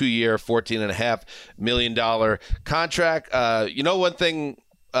 to a 2-year, $14.5 million contract. One thing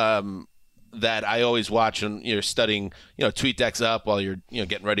that I always watch when you're studying, TweetDeck's up while you're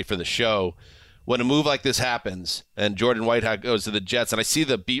getting ready for the show. When a move like this happens and Jordan Whitehead goes to the Jets, and I see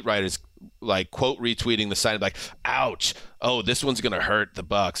the beat writers quote retweeting the sign like, ouch, oh, this one's gonna hurt the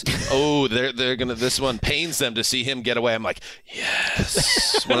Bucs. Oh, they're gonna, this one pains them to see him get away. I'm like,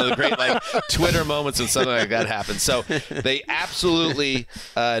 yes. One of the great Twitter moments when something like that happens. So they absolutely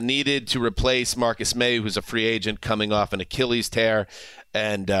needed to replace Marcus May, who's a free agent coming off an Achilles tear.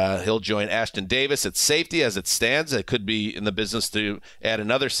 And he'll join Ashton Davis at safety as it stands. It could be in the business to add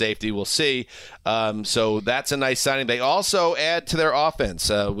another safety. We'll see. So that's a nice signing. They also add to their offense.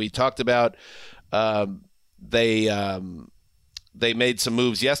 We talked about they made some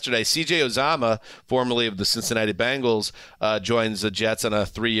moves yesterday. C.J. Uzomah, formerly of the Cincinnati Bengals, joins the Jets on a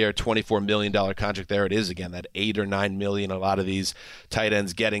 3-year, $24 million contract. There it is again, that $8 or $9 million. A lot of these tight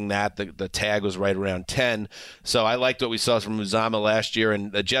ends getting that. The tag was right around 10. So I liked what we saw from Uzomah last year,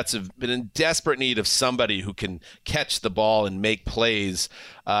 and the Jets have been in desperate need of somebody who can catch the ball and make plays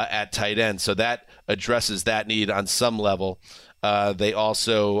at tight end. So that addresses that need on some level. They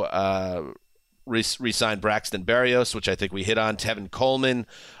also re-signed Braxton Berrios, which I think we hit on, Tevin Coleman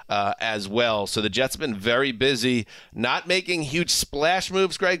as well. So the Jets have been very busy, not making huge splash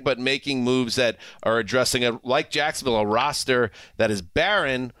moves, Greg, but making moves that are addressing, like Jacksonville, a roster that is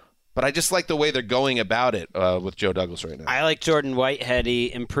barren, but I just like the way they're going about it with Joe Douglas right now. I like Jordan Whitehead.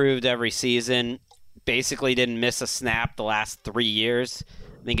 He improved every season, basically didn't miss a snap the last 3 years.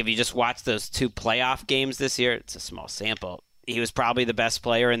 I think if you just watch those 2 playoff games this year, it's a small sample. He was probably the best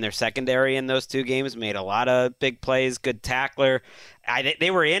player in their secondary in those 2 games, made a lot of big plays, good tackler. They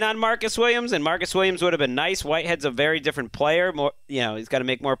were in on Marcus Williams, and Marcus Williams would have been nice. Whitehead's a very different player. He's got to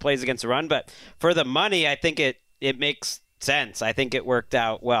make more plays against the run. But for the money, I think it makes sense. I think it worked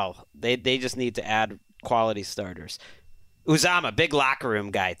out well. They just need to add quality starters. Uzomah, big locker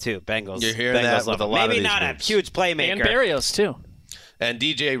room guy, too. Bengals. You're hearing Bengals that with a lot Maybe of these not moves. a huge playmaker. And Berrios, too. And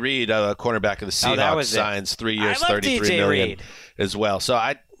DJ Reed, cornerback of the Seahawks, signs 3 years, $33 million Reed as well. So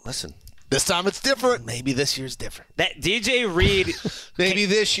listen. This time it's different. Maybe this year's different. That DJ Reed. Maybe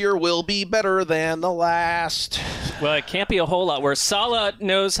this year will be better than the last. Well, it can't be a whole lot worse. Saleh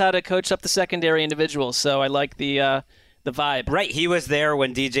knows how to coach up the secondary individuals, so I like the vibe. Right. He was there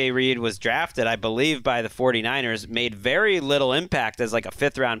when DJ Reed was drafted, I believe, by the 49ers, made very little impact as a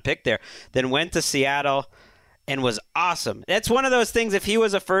 5th-round pick there, then went to Seattle and was awesome. That's one of those things, if he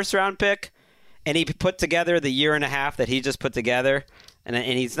was a first-round pick and he put together the year and a half that he just put together, and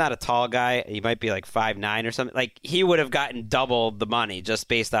he's not a tall guy, he might be 5'9" or something, he would have gotten double the money just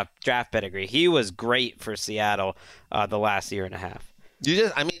based off draft pedigree. He was great for Seattle the last year and a half.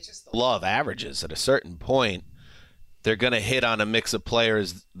 It's just the law of averages. At a certain point, they're going to hit on a mix of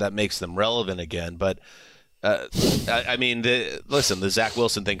players that makes them relevant again, but the Zach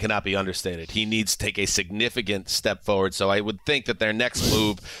Wilson thing cannot be understated. He needs to take a significant step forward. So I would think that their next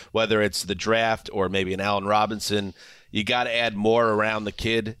move, whether it's the draft or maybe an Allen Robinson, you got to add more around the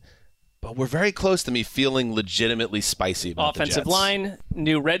kid. But we're very close to me feeling legitimately spicy about offensive the Jets. line,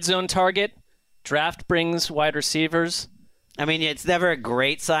 new red zone target, draft brings wide receivers. It's never a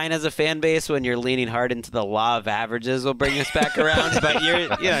great sign as a fan base when you're leaning hard into the law of averages will bring us back around, but you're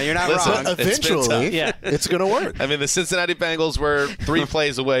not wrong. Eventually, it's going to work. The Cincinnati Bengals were 3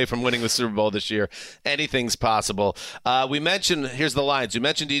 plays away from winning the Super Bowl this year. Anything's possible. Here's the lines. We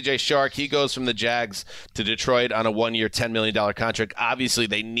mentioned DJ Shark. He goes from the Jags to Detroit on a 1-year, $10 million contract. Obviously,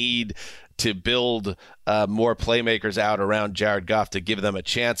 they need to build more playmakers out around Jared Goff to give them a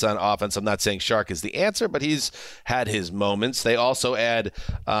chance on offense. I'm not saying Shark is the answer, but he's had his moments. They also add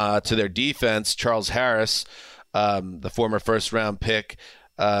to their defense Charles Harris, the former first-round pick,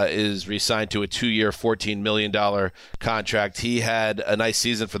 is re-signed to a 2-year, $14 million contract. He had a nice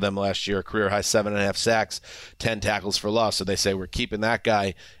season for them last year, a career-high 7.5 sacks, 10 tackles for loss. So they say we're keeping that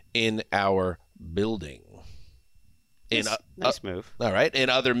guy in our building. Nice move. All right. In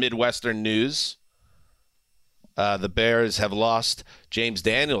other Midwestern news, The Bears have lost James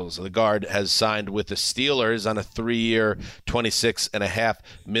Daniels. The guard has signed with the Steelers on a 3-year, $26.5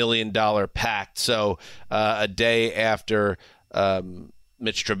 million pact. So a day after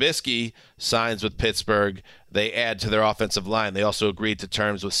Mitch Trubisky signs with Pittsburgh, they add to their offensive line. They also agreed to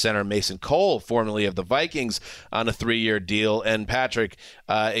terms with center Mason Cole, formerly of the Vikings, on a 3-year deal. And Patrick,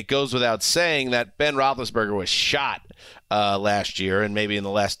 it goes without saying that Ben Roethlisberger was shot last year and maybe in the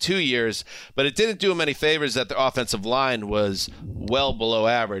last 2 years, but it didn't do him any favors that the offensive line was well below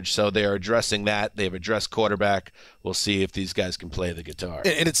average. So they are addressing that. They've addressed quarterback. We'll see if these guys can play the guitar.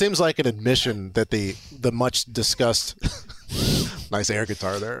 And it seems like an admission that the much discussed nice air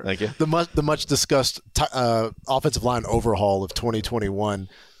guitar there. Thank you. The much discussed offensive line overhaul of 2021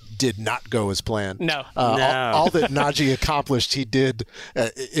 did not go as planned. No. All that Najee accomplished, he did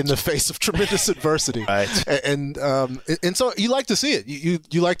in the face of tremendous adversity. Right. And so you like to see it.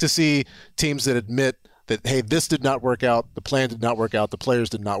 You like to see teams that admit that, hey, this did not work out, the plan did not work out, the players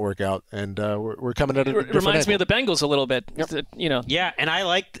did not work out, and we're coming at it. It reminds me of the Bengals a little bit. Yep. Yeah, and I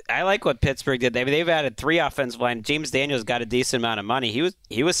like what Pittsburgh did. They've added 3 offensive line. James Daniels got a decent amount of money.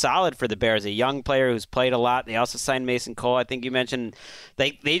 He was solid for the Bears, a young player who's played a lot. They also signed Mason Cole. I think you mentioned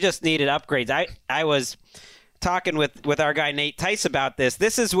they just needed upgrades. I was talking with our guy Nate Tice about this.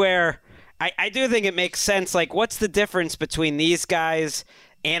 This is where I do think it makes sense. Like, what's the difference between these guys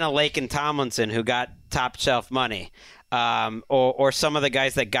and a Laken Tomlinson who got top shelf money, or some of the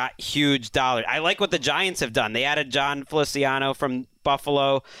guys that got huge dollars? I like what the Giants have done. They added John Feliciano from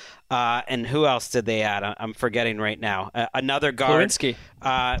Buffalo, and who else did they add? I'm forgetting right now. Another guard, Lewinsky.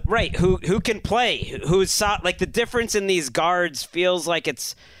 Right? Who can play? Like the difference in these guards feels like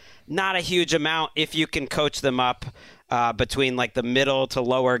it's not a huge amount if you can coach them up. Between like the middle to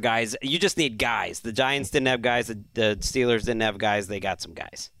lower guys. You just need guys. The Giants didn't have guys. The Steelers didn't have guys. They got some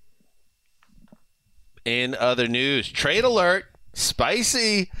guys. In other news, trade alert,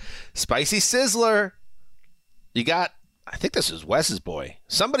 spicy sizzler. You got, I think this is Wes's boy,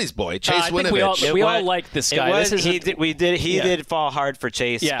 somebody's boy, Chase Winovich. We all like this guy. He did fall hard for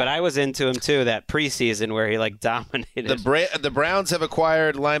Chase, but I was into him too that preseason where he dominated. The Browns have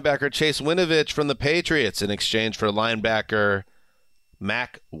acquired linebacker Chase Winovich from the Patriots in exchange for linebacker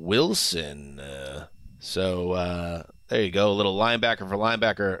Mack Wilson. So there you go, a little linebacker for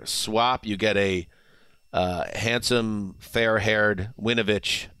linebacker swap. You get a handsome, fair-haired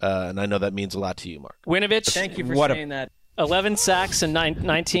Winovich, and I know that means a lot to you, Mark. Winovich, thank you for saying that. 11 sacks in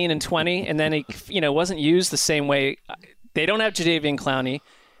 19 and 20, and then he wasn't used the same way. They don't have Jadeveon Clowney.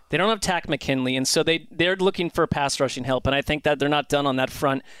 They don't have Takk McKinley, and so they're looking for pass rushing help, and I think that they're not done on that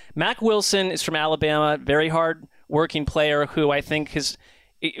front. Mack Wilson is from Alabama, very hard-working player who I think is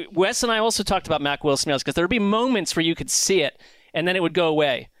 – Wes and I also talked about Mack Wilson because there would be moments where you could see it, and then it would go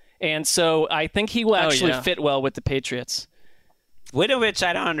away. And so I think he will actually fit well with the Patriots. Winovich,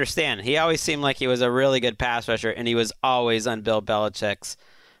 I don't understand. He always seemed like he was a really good pass rusher, and he was always on Bill Belichick's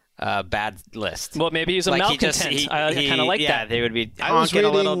bad list. Well, maybe he's a malcontent. I kind of like that. Yeah, they would be honking a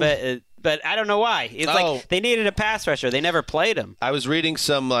little bit, but I don't know why. It's like they needed a pass rusher. They never played him. I was reading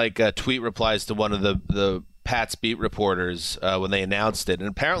some tweet replies to one of the Pats beat reporters when they announced it, and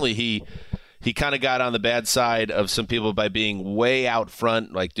apparently he kind of got on the bad side of some people by being way out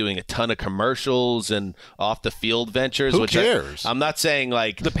front, like doing a ton of commercials and off the field ventures. Who cares? I'm not saying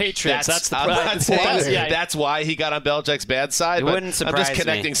like the Patriots. That's the problem. I'm not saying that's why he got on Belichick's bad side. It wouldn't surprise I'm just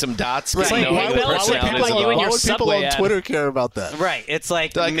connecting some dots. Right. Why would people on Twitter care about that? Right. It's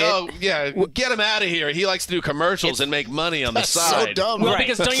like get him out of here. He likes to do commercials and make money on the side. So dumb. Well,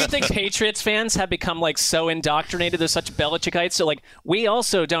 because don't you think Patriots fans have become so indoctrinated? They're such Belichickites. So we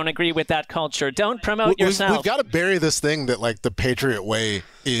also don't agree with that culture. Don't promote yourself. We've got to bury this thing that the Patriot way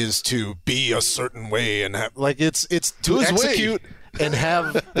is to be a certain way and have it's to execute and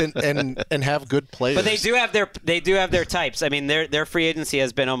have and have good players. But they do have their types. I mean, their free agency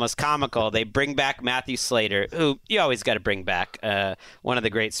has been almost comical. They bring back Matthew Slater, who you always got to bring back, one of the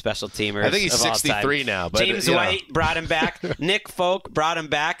great special teamers. I think he's of all 63 time. now. But, James White brought him back. Nick Folk brought him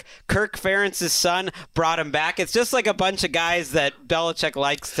back. Kirk Ferentz's son brought him back. It's just like a bunch of guys that Belichick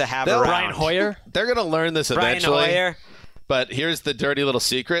likes to have around. Brian Hoyer. They're going to learn this eventually. Brian Hoyer. But here's the dirty little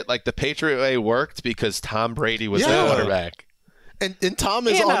secret: the Patriot way worked because Tom Brady was the quarterback. And Tom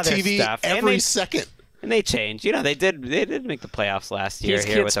is on TV every second. And they changed. They did make the playoffs last year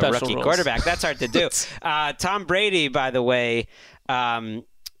here with a rookie quarterback. That's hard to do. Tom Brady, by the way,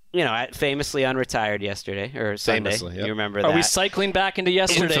 famously unretired yesterday or Sunday. Famously, yep. You remember that? Are we cycling back into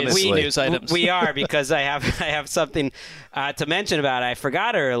yesterday's news items? We are, because I have something to mention about it. I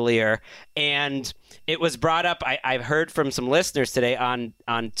forgot earlier, and it was brought up. I've heard from some listeners today on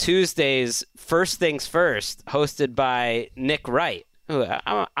Tuesday's First Things First, hosted by Nick Wright, who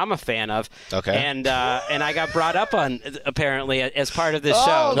I'm a fan of. Okay. And I got brought up on, apparently, as part of this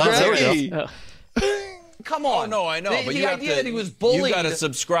show. Great. Come on. Oh, no, I know. But the idea that he was bullied you got to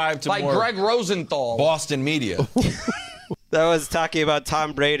subscribe to by more Greg Rosenthal. Boston media. That was talking about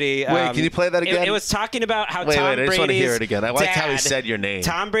Tom Brady. Wait, can you play that again? It was talking about how Tom Brady's I just want to hear it again. I like dad, how he said your name.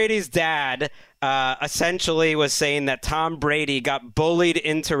 Tom Brady's dad essentially was saying that Tom Brady got bullied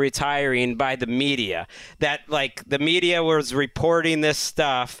into retiring by the media. That, like, the media was reporting this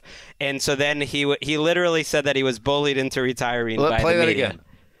stuff, and so then he literally said that he was bullied into retiring by the media. Play that again.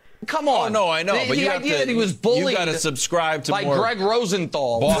 Come on. Oh, no, I know. But the idea that he was bullied you got to subscribe to by more Greg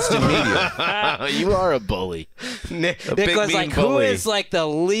Rosenthal. Boston media. You are a bully. Nick big, was mean like, bully. who is like the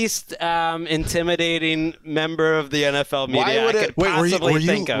least intimidating member of the NFL media Why would I it- could Wait, possibly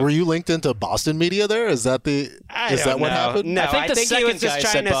think of? were you linked into Boston media there? Is that what happened? No, I think the he second was just guy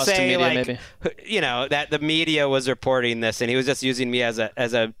trying said to Boston say, media, like, maybe. that the media was reporting this, and he was just using me as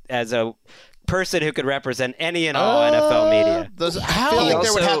a person who could represent any and all NFL media. I feel like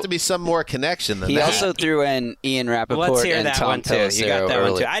there would have to be some more connection than He that. also threw in Ian Rappaport Let's hear and that Tom one too. You got that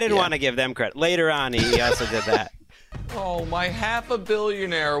one too. I didn't want to give them credit. Later on, he also did that. Oh, my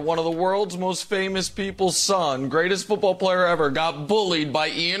half-a-billionaire, one of the world's most famous people's son, greatest football player ever, got bullied by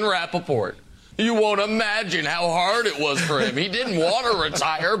Ian Rappaport. You won't imagine how hard it was for him. He didn't want to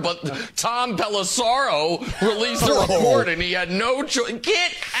retire, but Tom Pelissaro released a report, and he had no choice.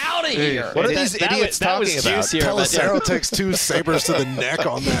 Get out of here! What are these idiots talking about? Pelissaro takes 2 sabers to the neck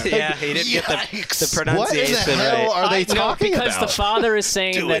on that. Yeah, he didn't get the pronunciation What in the hell right. are they talking because about? the father is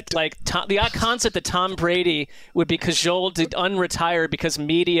saying that the concept that Tom Brady would be cajoled to unretire because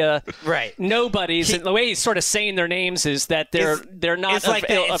media, Right. nobodies, and the way he's sort of saying their names is that they're not It's like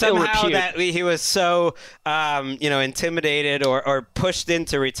of somehow ill that he was so intimidated or pushed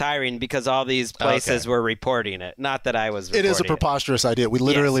into retiring because all these places were reporting it. Not that I was It is a reporting preposterous idea. We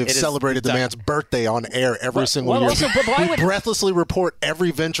literally Yes, have it is celebrated the done. man's birthday on air every single year. also, but why we would- breathlessly report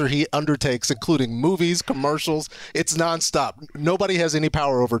every venture he undertakes, including movies, commercials. It's nonstop. Nobody has any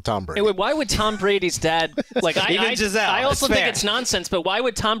power over Tom Brady. Anyway, why would Tom Brady's dad Even Giselle, I also it's think fair. it's nonsense, but why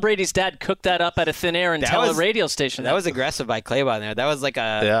would Tom Brady's dad cook that up out of thin air and tell a radio station That was aggressive by Claiborne there. That was like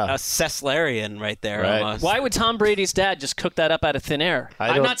a Cesslarian right there almost. Why would Tom Brady's dad just cook that up out of thin air? I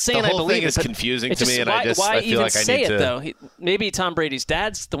I'm don't- not saying the whole I believe thing it, is but confusing it's to me, and why, I why feel even like I say need it to- though? Maybe Tom Brady's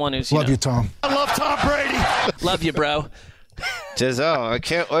dad's the one who's Love you, Tom. I love Tom Brady. Love you, bro. Giselle, I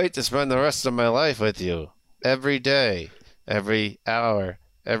can't wait to spend the rest of my life with you. Every day, every hour,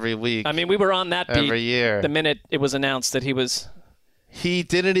 every week. I mean, we were on that beat every year. the minute it was announced that he was. He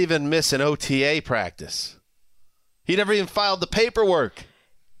didn't even miss an OTA practice. He never even filed the paperwork.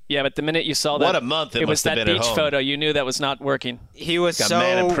 Yeah, but the minute you saw that, What a month it was must have that been at beach home. photo. You knew that was not working. He was Got a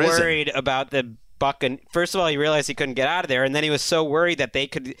man in so prison. worried about the First of all, he realized he couldn't get out of there, and then he was so worried that they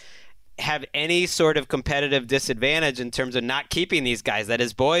could have any sort of competitive disadvantage in terms of not keeping these guys, that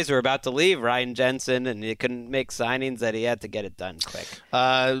his boys were about to leave, Ryan Jensen, and he couldn't make signings, that he had to get it done quick.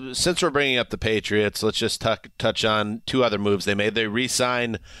 Since we're bringing up the Patriots, let's just touch on 2 other moves they made. They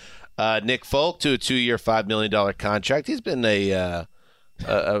re-signed Nick Folk to a 2-year, $5 million contract. He's been a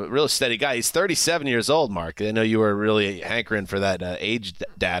real steady guy. He's 37 years old, Mark. I know you were really hankering for that age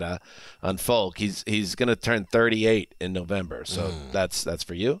data on Folk. He's going to turn 38 in November, so that's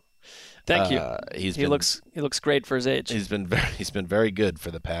for you. Thank you. He looks great for his age. He's been very good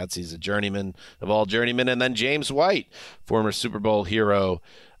for the Pats. He's a journeyman of all journeymen. And then James White, former Super Bowl hero,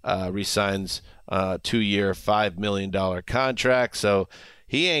 re-signs a 2-year, $5 million contract. So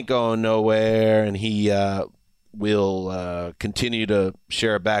he ain't going nowhere, and he will continue to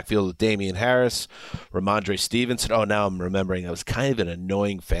share a backfield with Damian Harris, Ramondre Stevenson. Oh, now I'm remembering. That was kind of an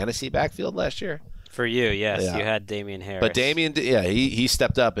annoying fantasy backfield last year. For you, yes. Yeah. You had Damian Harris. But Damian, he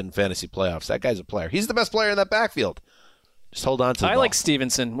stepped up in fantasy playoffs. That guy's a player. He's the best player in that backfield. Just hold on to the I ball. like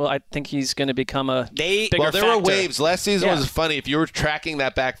Stevenson. Well, I think he's going to become a bigger Well, there were factor. waves. Last season Yeah. was funny. If you were tracking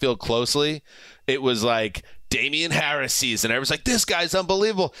that backfield closely, it was like Damian Harris season. Everyone's like, this guy's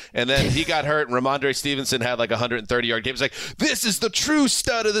unbelievable. And then he got hurt, and Ramondre Stevenson had like a 130-yard game. It's like, this is the true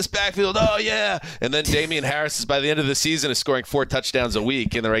stud of this backfield. Oh, yeah. And then Damian Harris, is by the end of the season, is scoring 4 touchdowns a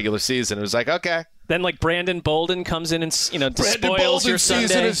week in the regular season. It was like, okay. Then like Brandon Bolden comes in and spoils your season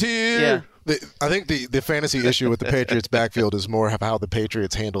Sunday. is here. Yeah. I think the fantasy issue with the Patriots backfield is more of how the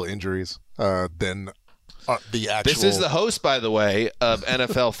Patriots handle injuries than the actual. This is the host, by the way, of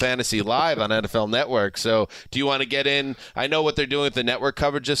NFL Fantasy Live on NFL Network. So do you want to get in? I know what they're doing with the network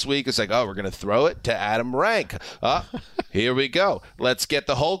coverage this week. It's like, oh, we're going to throw it to Adam Rank. Here we go. Let's get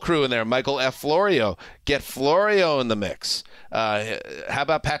the whole crew in there. Michael F. Florio. Get Florio in the mix. How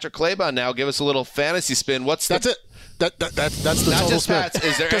about Patrick Claybon now? Give us a little fantasy spin. That's it. That's the Not total just spin. Pats.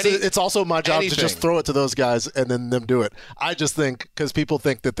 Is there Because any- it's also my job to just anything? throw it to those guys and then them do it. I just think because people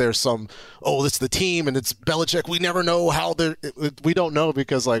think that there's some, it's the team and it's Belichick. We never know how they're. We don't know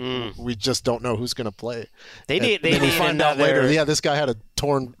because we just don't know who's going to play. They need we find out another- later. Yeah, this guy had a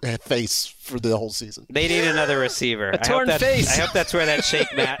torn face for the whole season. They need another receiver. A torn face. I hope that's where that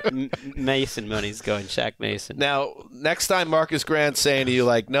Shaq Mason money's going. Shaq Mason. Now, next time Marcus Grant's saying to you,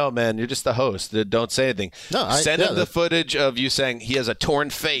 like, no, man, you're just the host. Don't say anything. No, Send him the footage of you saying he has a torn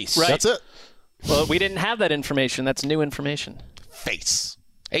face. Right. That's it. Well, we didn't have that information. That's new information. Face.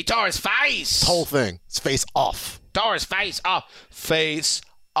 He tore his face. Whole thing. It's face off. Tore his face off. Face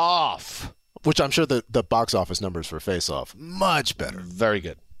off. Which I'm sure the box office numbers for Face Off much better. Very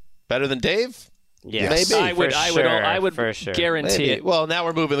good. Better than Dave? Yes. Maybe. I would for sure. guarantee Maybe. it. Well, now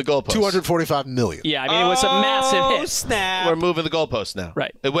we're moving the goalposts. 245 million. Yeah, I mean, it was a massive hit. Snap. We're moving the goalposts now.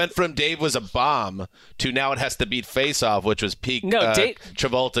 Right. It went from Dave was a bomb to now it has to beat Face Off, which was peak Dave-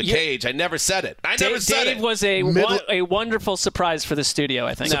 Travolta Cage. I never said it. I never said Dave it. was a wonderful surprise for the studio,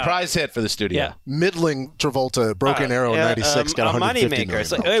 I think. Surprise hit for the studio. Yeah. Middling Travolta, Broken Arrow in 96, got a 150 moneymaker. million.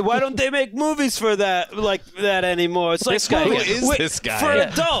 It's like, hey, why don't they make movies for that like that anymore? It's like This guy- movies- Who is this guy? for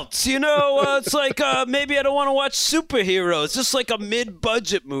Yeah. adults. It's like maybe I don't want to watch superheroes. Just like a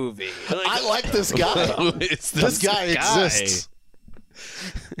mid-budget movie. I like this guy. Who is This guy exists.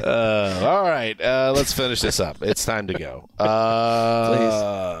 All right. Let's finish this up. It's time to go.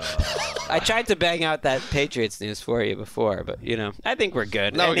 I tried to bang out that Patriots news for you before, but I think we're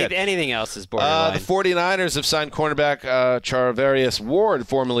good. No, we're good. Anything else is borderline. The 49ers have signed cornerback Charvarius Ward,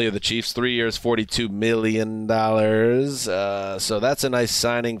 formerly of the Chiefs, 3 years, $42 million. So that's a nice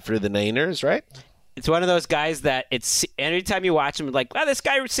signing for the Niners, right? It's one of those guys that anytime you watch him, like, wow, this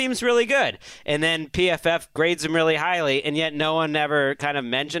guy seems really good. And then PFF grades him really highly, and yet no one ever kind of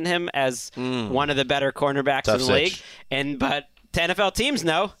mentioned him as one of the better cornerbacks Tough in the league. stitch. But NFL teams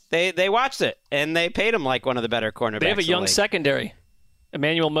know. They watched it, and they paid him like one of the better cornerbacks They have a in the young league. secondary.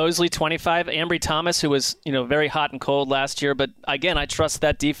 Emmanuel Mosley, 25. Ambry Thomas, who was very hot and cold last year. But again, I trust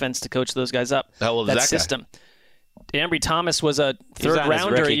that defense to coach those guys up. How old is that guy? system. Ambry Thomas was a He's on his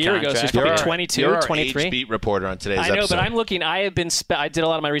third-rounder a rookie year ago, so he's contract. probably 22, You're our 23. H beat reporter on today's I know, episode. but I'm looking. I did a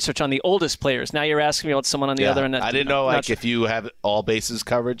lot of my research on the oldest players. Now you're asking me about someone on the other end. I didn't know if you have all bases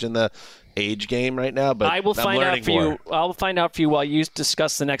coverage in the age game right now, but I will I'm find out learning for more. you. I'll find out for you while you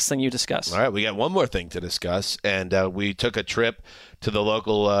discuss the next thing you discuss. All right, we got one more thing to discuss, and we took a trip to the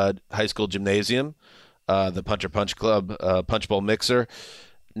local high school gymnasium, the Puncher Punch Club, Punch Bowl Mixer.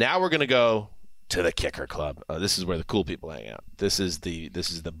 Now we're going to go to the Kicker Club. This is where the cool people hang out. This is the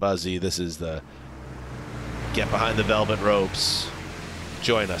buzzy. This is the get behind the velvet ropes.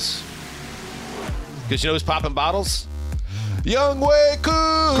 Join us. Because you know who's popping bottles? Young Wei Koo!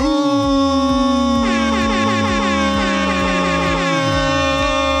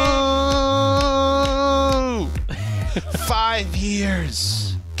 5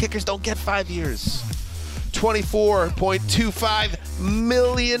 years. Kickers don't get 5 years. $24.25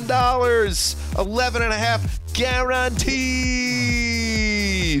 million. 11.5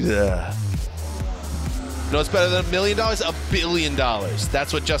 guaranteed. You know what's better than $1 million? $1 billion.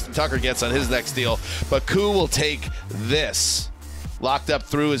 That's what Justin Tucker gets on his next deal. But Koo will take this. Locked up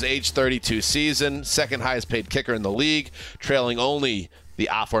through his age 32 season, second highest paid kicker in the league, trailing only the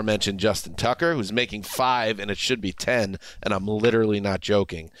aforementioned Justin Tucker, who's making 5 and it should be 10, and I'm literally not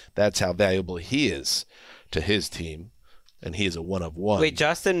joking. That's how valuable he is to his team, and he is a one of one. Wait,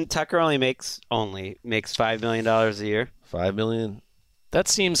 Justin Tucker only makes $5 million a year? $5 million. That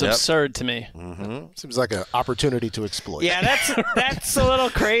seems Yep. absurd to me. Mm-hmm. Seems like an opportunity to exploit. Yeah, that's a little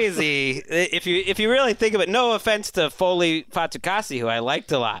crazy if you really think of it. No offense to Foley Fatukasi, who I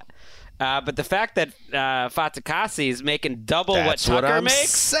liked a lot, but the fact that Fatukasi is making double That's what Tucker I'm makes,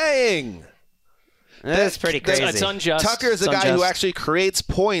 saying. that's pretty crazy. It's unjust. Tucker is a It's guy who unjust. actually creates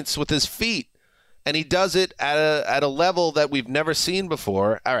points with his feet, and he does it at a level that we've never seen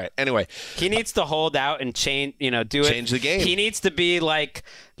before. All right. Anyway, He needs to hold out and change Change the game. He needs to be like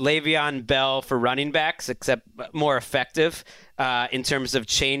Le'Veon Bell for running backs, except more effective in terms of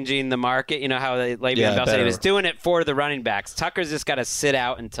changing the market. You know how Le'Veon Bell said he was doing it for the running backs. Tucker's just got to sit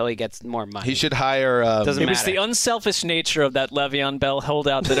out until he gets more money. he should hire. Doesn't It was matter. the unselfish nature of that Le'Veon Bell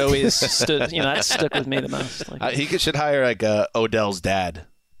holdout that always stood. That stuck with me the most. He should hire like Odell's dad.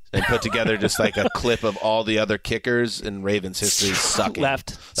 and put together just like a clip of all the other kickers in Ravens history sucking.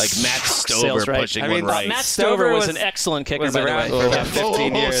 Left. Like Matt Stover Sails right. pushing I mean, one right. Matt Stover was an excellent kicker, was by the around way. for about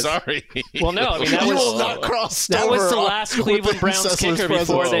 15 years. Sorry. Well, no, I mean that You was will not cross that was the Stover last with Cleveland the Browns Sessler's kicker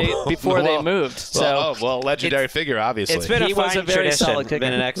before presence. they moved. So legendary figure, obviously. It's been He a was fine a very tradition. solid kicker.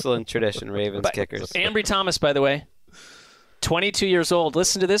 Been an excellent tradition, Ravens kickers. Ambry Thomas, by the way, 22 years old.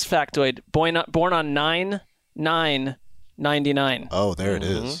 Listen to this factoid: born on 9/9/99. Oh, there it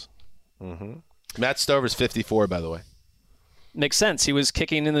is. Mm-hmm. Matt Stover's 54, by the way. Makes sense. He was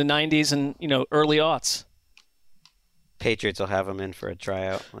kicking in the 90s and early aughts. Patriots will have him in for a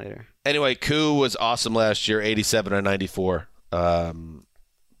tryout later. Anyway, Koo was awesome last year, 87 or 94.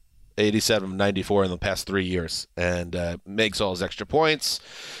 87 94 in the past 3 years, and makes all his extra points.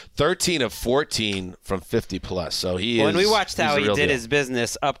 13 of 14 from 50 plus. So when we watched how he did his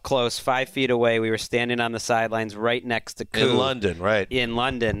business up close, 5 feet away, we were standing on the sidelines right next to Koo in London, right? In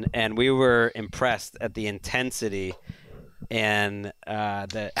London, and we were impressed at the intensity and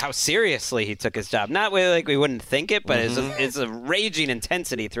how seriously he took his job. Not like we wouldn't think it, but it's a raging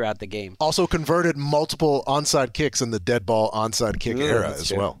intensity throughout the game. Also converted multiple onside kicks in the dead ball onside kick era as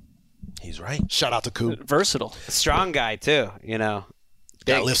true. well. He's right. Shout out to Koo. Versatile. Strong guy, too,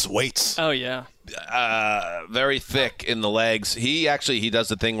 That lifts weights. Oh, yeah. Very thick in the legs. He does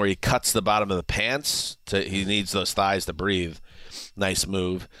the thing where he cuts the bottom of the pants. He needs those thighs to breathe. Nice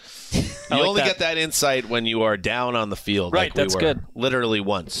move. You only get that insight when you are down on the field. Right, like we that's were, good. Literally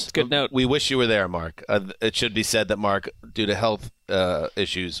once. Good note. We wish you were there, Mark. It should be said that Mark, due to health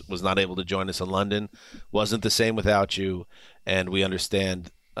issues, was not able to join us in London. Wasn't the same without you, and we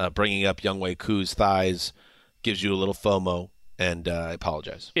understand bringing up Younghoe Koo's thighs gives you a little FOMO, and I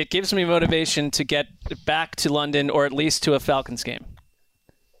apologize. It gives me motivation to get back to London or at least to a Falcons game.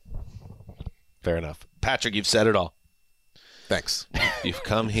 Fair enough. Patrick, you've said it all. Thanks. You've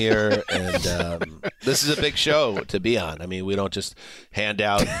come here, and this is a big show to be on. I mean, we don't just hand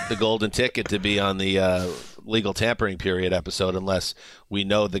out the golden ticket to be on the legal tampering period episode unless we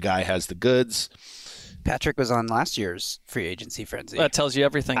know the guy has the goods. Patrick was on last year's free agency frenzy. That tells you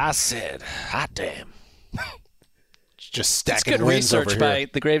everything. I said, hot damn. Just That's stacking good wins research over by here.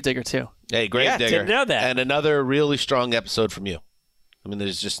 the Gravedigger, too. Hey, Gravedigger. didn't know that. And another really strong episode from you. I mean,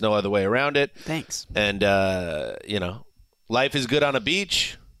 there's just no other way around it. Thanks. And, life is good on a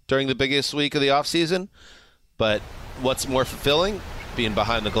beach during the biggest week of the offseason, but what's more fulfilling? Being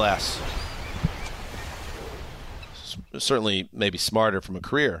behind the glass. Certainly maybe smarter from a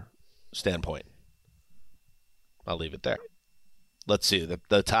career standpoint. I'll leave it there. Let's see.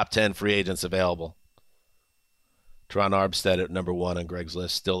 The top 10 free agents available. Teron Armstead at number 1 on Greg's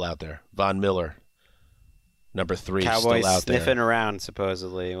list, still out there. Von Miller, number 3, Cowboys still out there. sniffing around,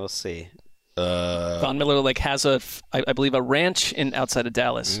 supposedly. We'll see. Von Miller has I believe a ranch outside of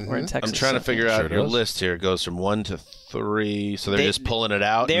Dallas or in Texas. I'm trying to figure out your does. list here. It goes from 1 to 3, so they're just pulling it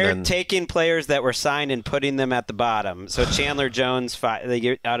out. They're and then... taking players that were signed and putting them at the bottom. So Chandler Jones out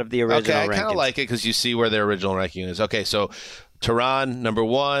of the original Okay, I kind of rankings. like it because you see where their original ranking is. Okay, so Teron, number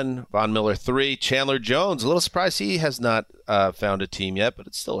 1, Von Miller 3, Chandler Jones. A little surprised he has not found a team yet, but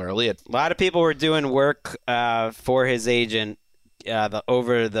it's still early. A lot of people were doing work for his agent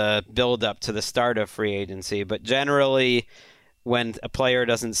over the build-up to the start of free agency. But generally, when a player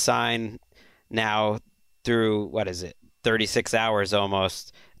doesn't sign now through, 36 hours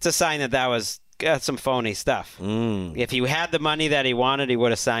almost, it's a sign that was some phony stuff. If he had the money that he wanted, he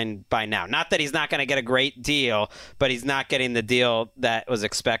would have signed by now. Not that he's not going to get a great deal, but he's not getting the deal that was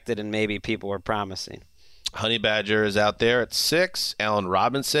expected and maybe people were promising. Honey Badger is out there at 6. Allen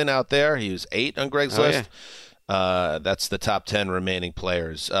Robinson out there. He was 8 on Greg's list. That's the top 10 remaining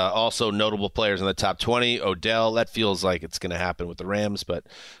players. Also notable players in the top 20. Odell, that feels like it's going to happen with the Rams, but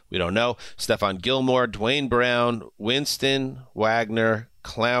we don't know. Stephon Gilmore, Dwayne Brown, Winston, Wagner,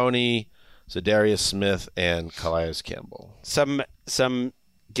 Clowney, Zadarius Smith, and Calais Campbell. Some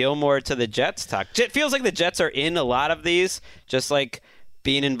Gilmore to the Jets talk. It feels like the Jets are in a lot of these, just like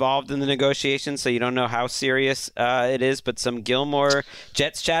being involved in the negotiations, so you don't know how serious it is, but some Gilmore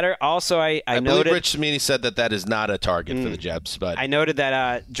Jets chatter. Also, I believe noted Rich Cimini said that is not a target for the Jets, but I noted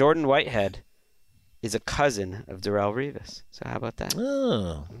that Jordan Whitehead is a cousin of Darrelle Revis. So how about that?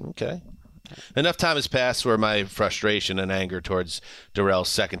 Oh, okay. Enough time has passed where my frustration and anger towards Darrell's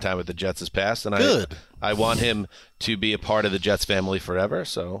second time with the Jets has passed, and I want him to be a part of the Jets family forever,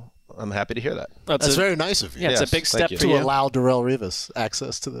 so I'm happy to hear that. That's very nice of you. Yeah, it's a big step for to you. allow Darrelle Revis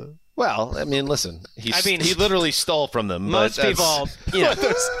access to the Well, I mean, listen. He literally stole from them. Most people,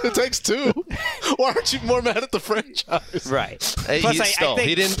 it takes two. Why aren't you more mad at the franchise? Right. Plus, he stole.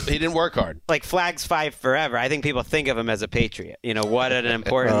 He didn't work hard. Like Flags 5 forever. I think people think of him as a Patriot. You know what an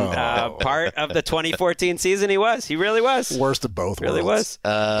important part of the 2014 season he was. He really was. Worst of both really worlds.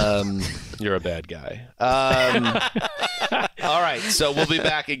 Was. You're a bad guy. All right, so we'll be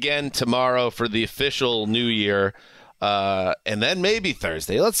back again tomorrow for the official New Year. And then maybe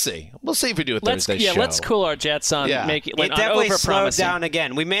Thursday. Let's see. We'll see if we do a Thursday show. Let's cool our jets on. Yeah. Make it definitely slowed down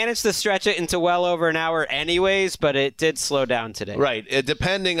again. We managed to stretch it into well over an hour anyways, but it did slow down today. Right.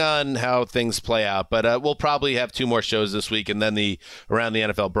 Depending on how things play out. But we'll probably have 2 more shows this week, and then the Around the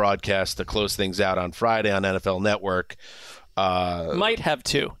NFL broadcast to close things out on Friday on NFL Network. Might have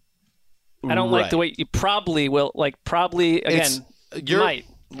 2. I don't like the way you probably will. Like probably again. Might.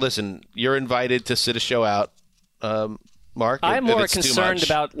 Listen, you're invited to sit a show out. Mark, I'm more concerned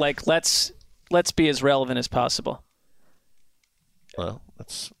about let's be as relevant as possible. Well,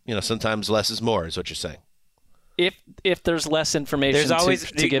 that's sometimes less is more, is what you're saying. If there's less information, there's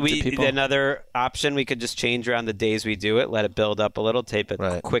always to give to people. Another option. We could just change around the days we do it, let it build up a little, tape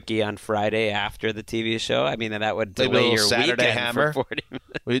a quickie on Friday after the TV show. I mean, that would delay your Saturday weekend hammer. for 40 minutes.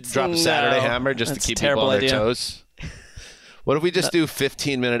 We'd drop a Saturday hammer just to keep people on their toes. What if we just do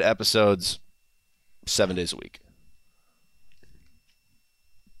 15-minute episodes 7 days a week?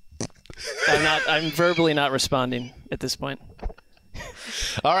 I'm verbally not responding at this point.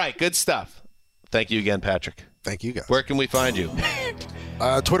 All right, good stuff. Thank you again, Patrick. Thank you, guys. Where can we find you?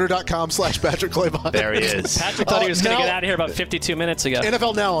 Twitter.com/Patrick Claybon. There he is. Patrick thought he was going to get out of here about 52 minutes ago.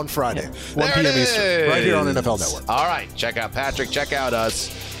 NFL Now on Friday, 1 p.m. Eastern, right here on NFL Network. All right, check out Patrick, check out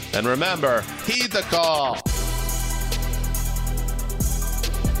us, and remember, heed the call.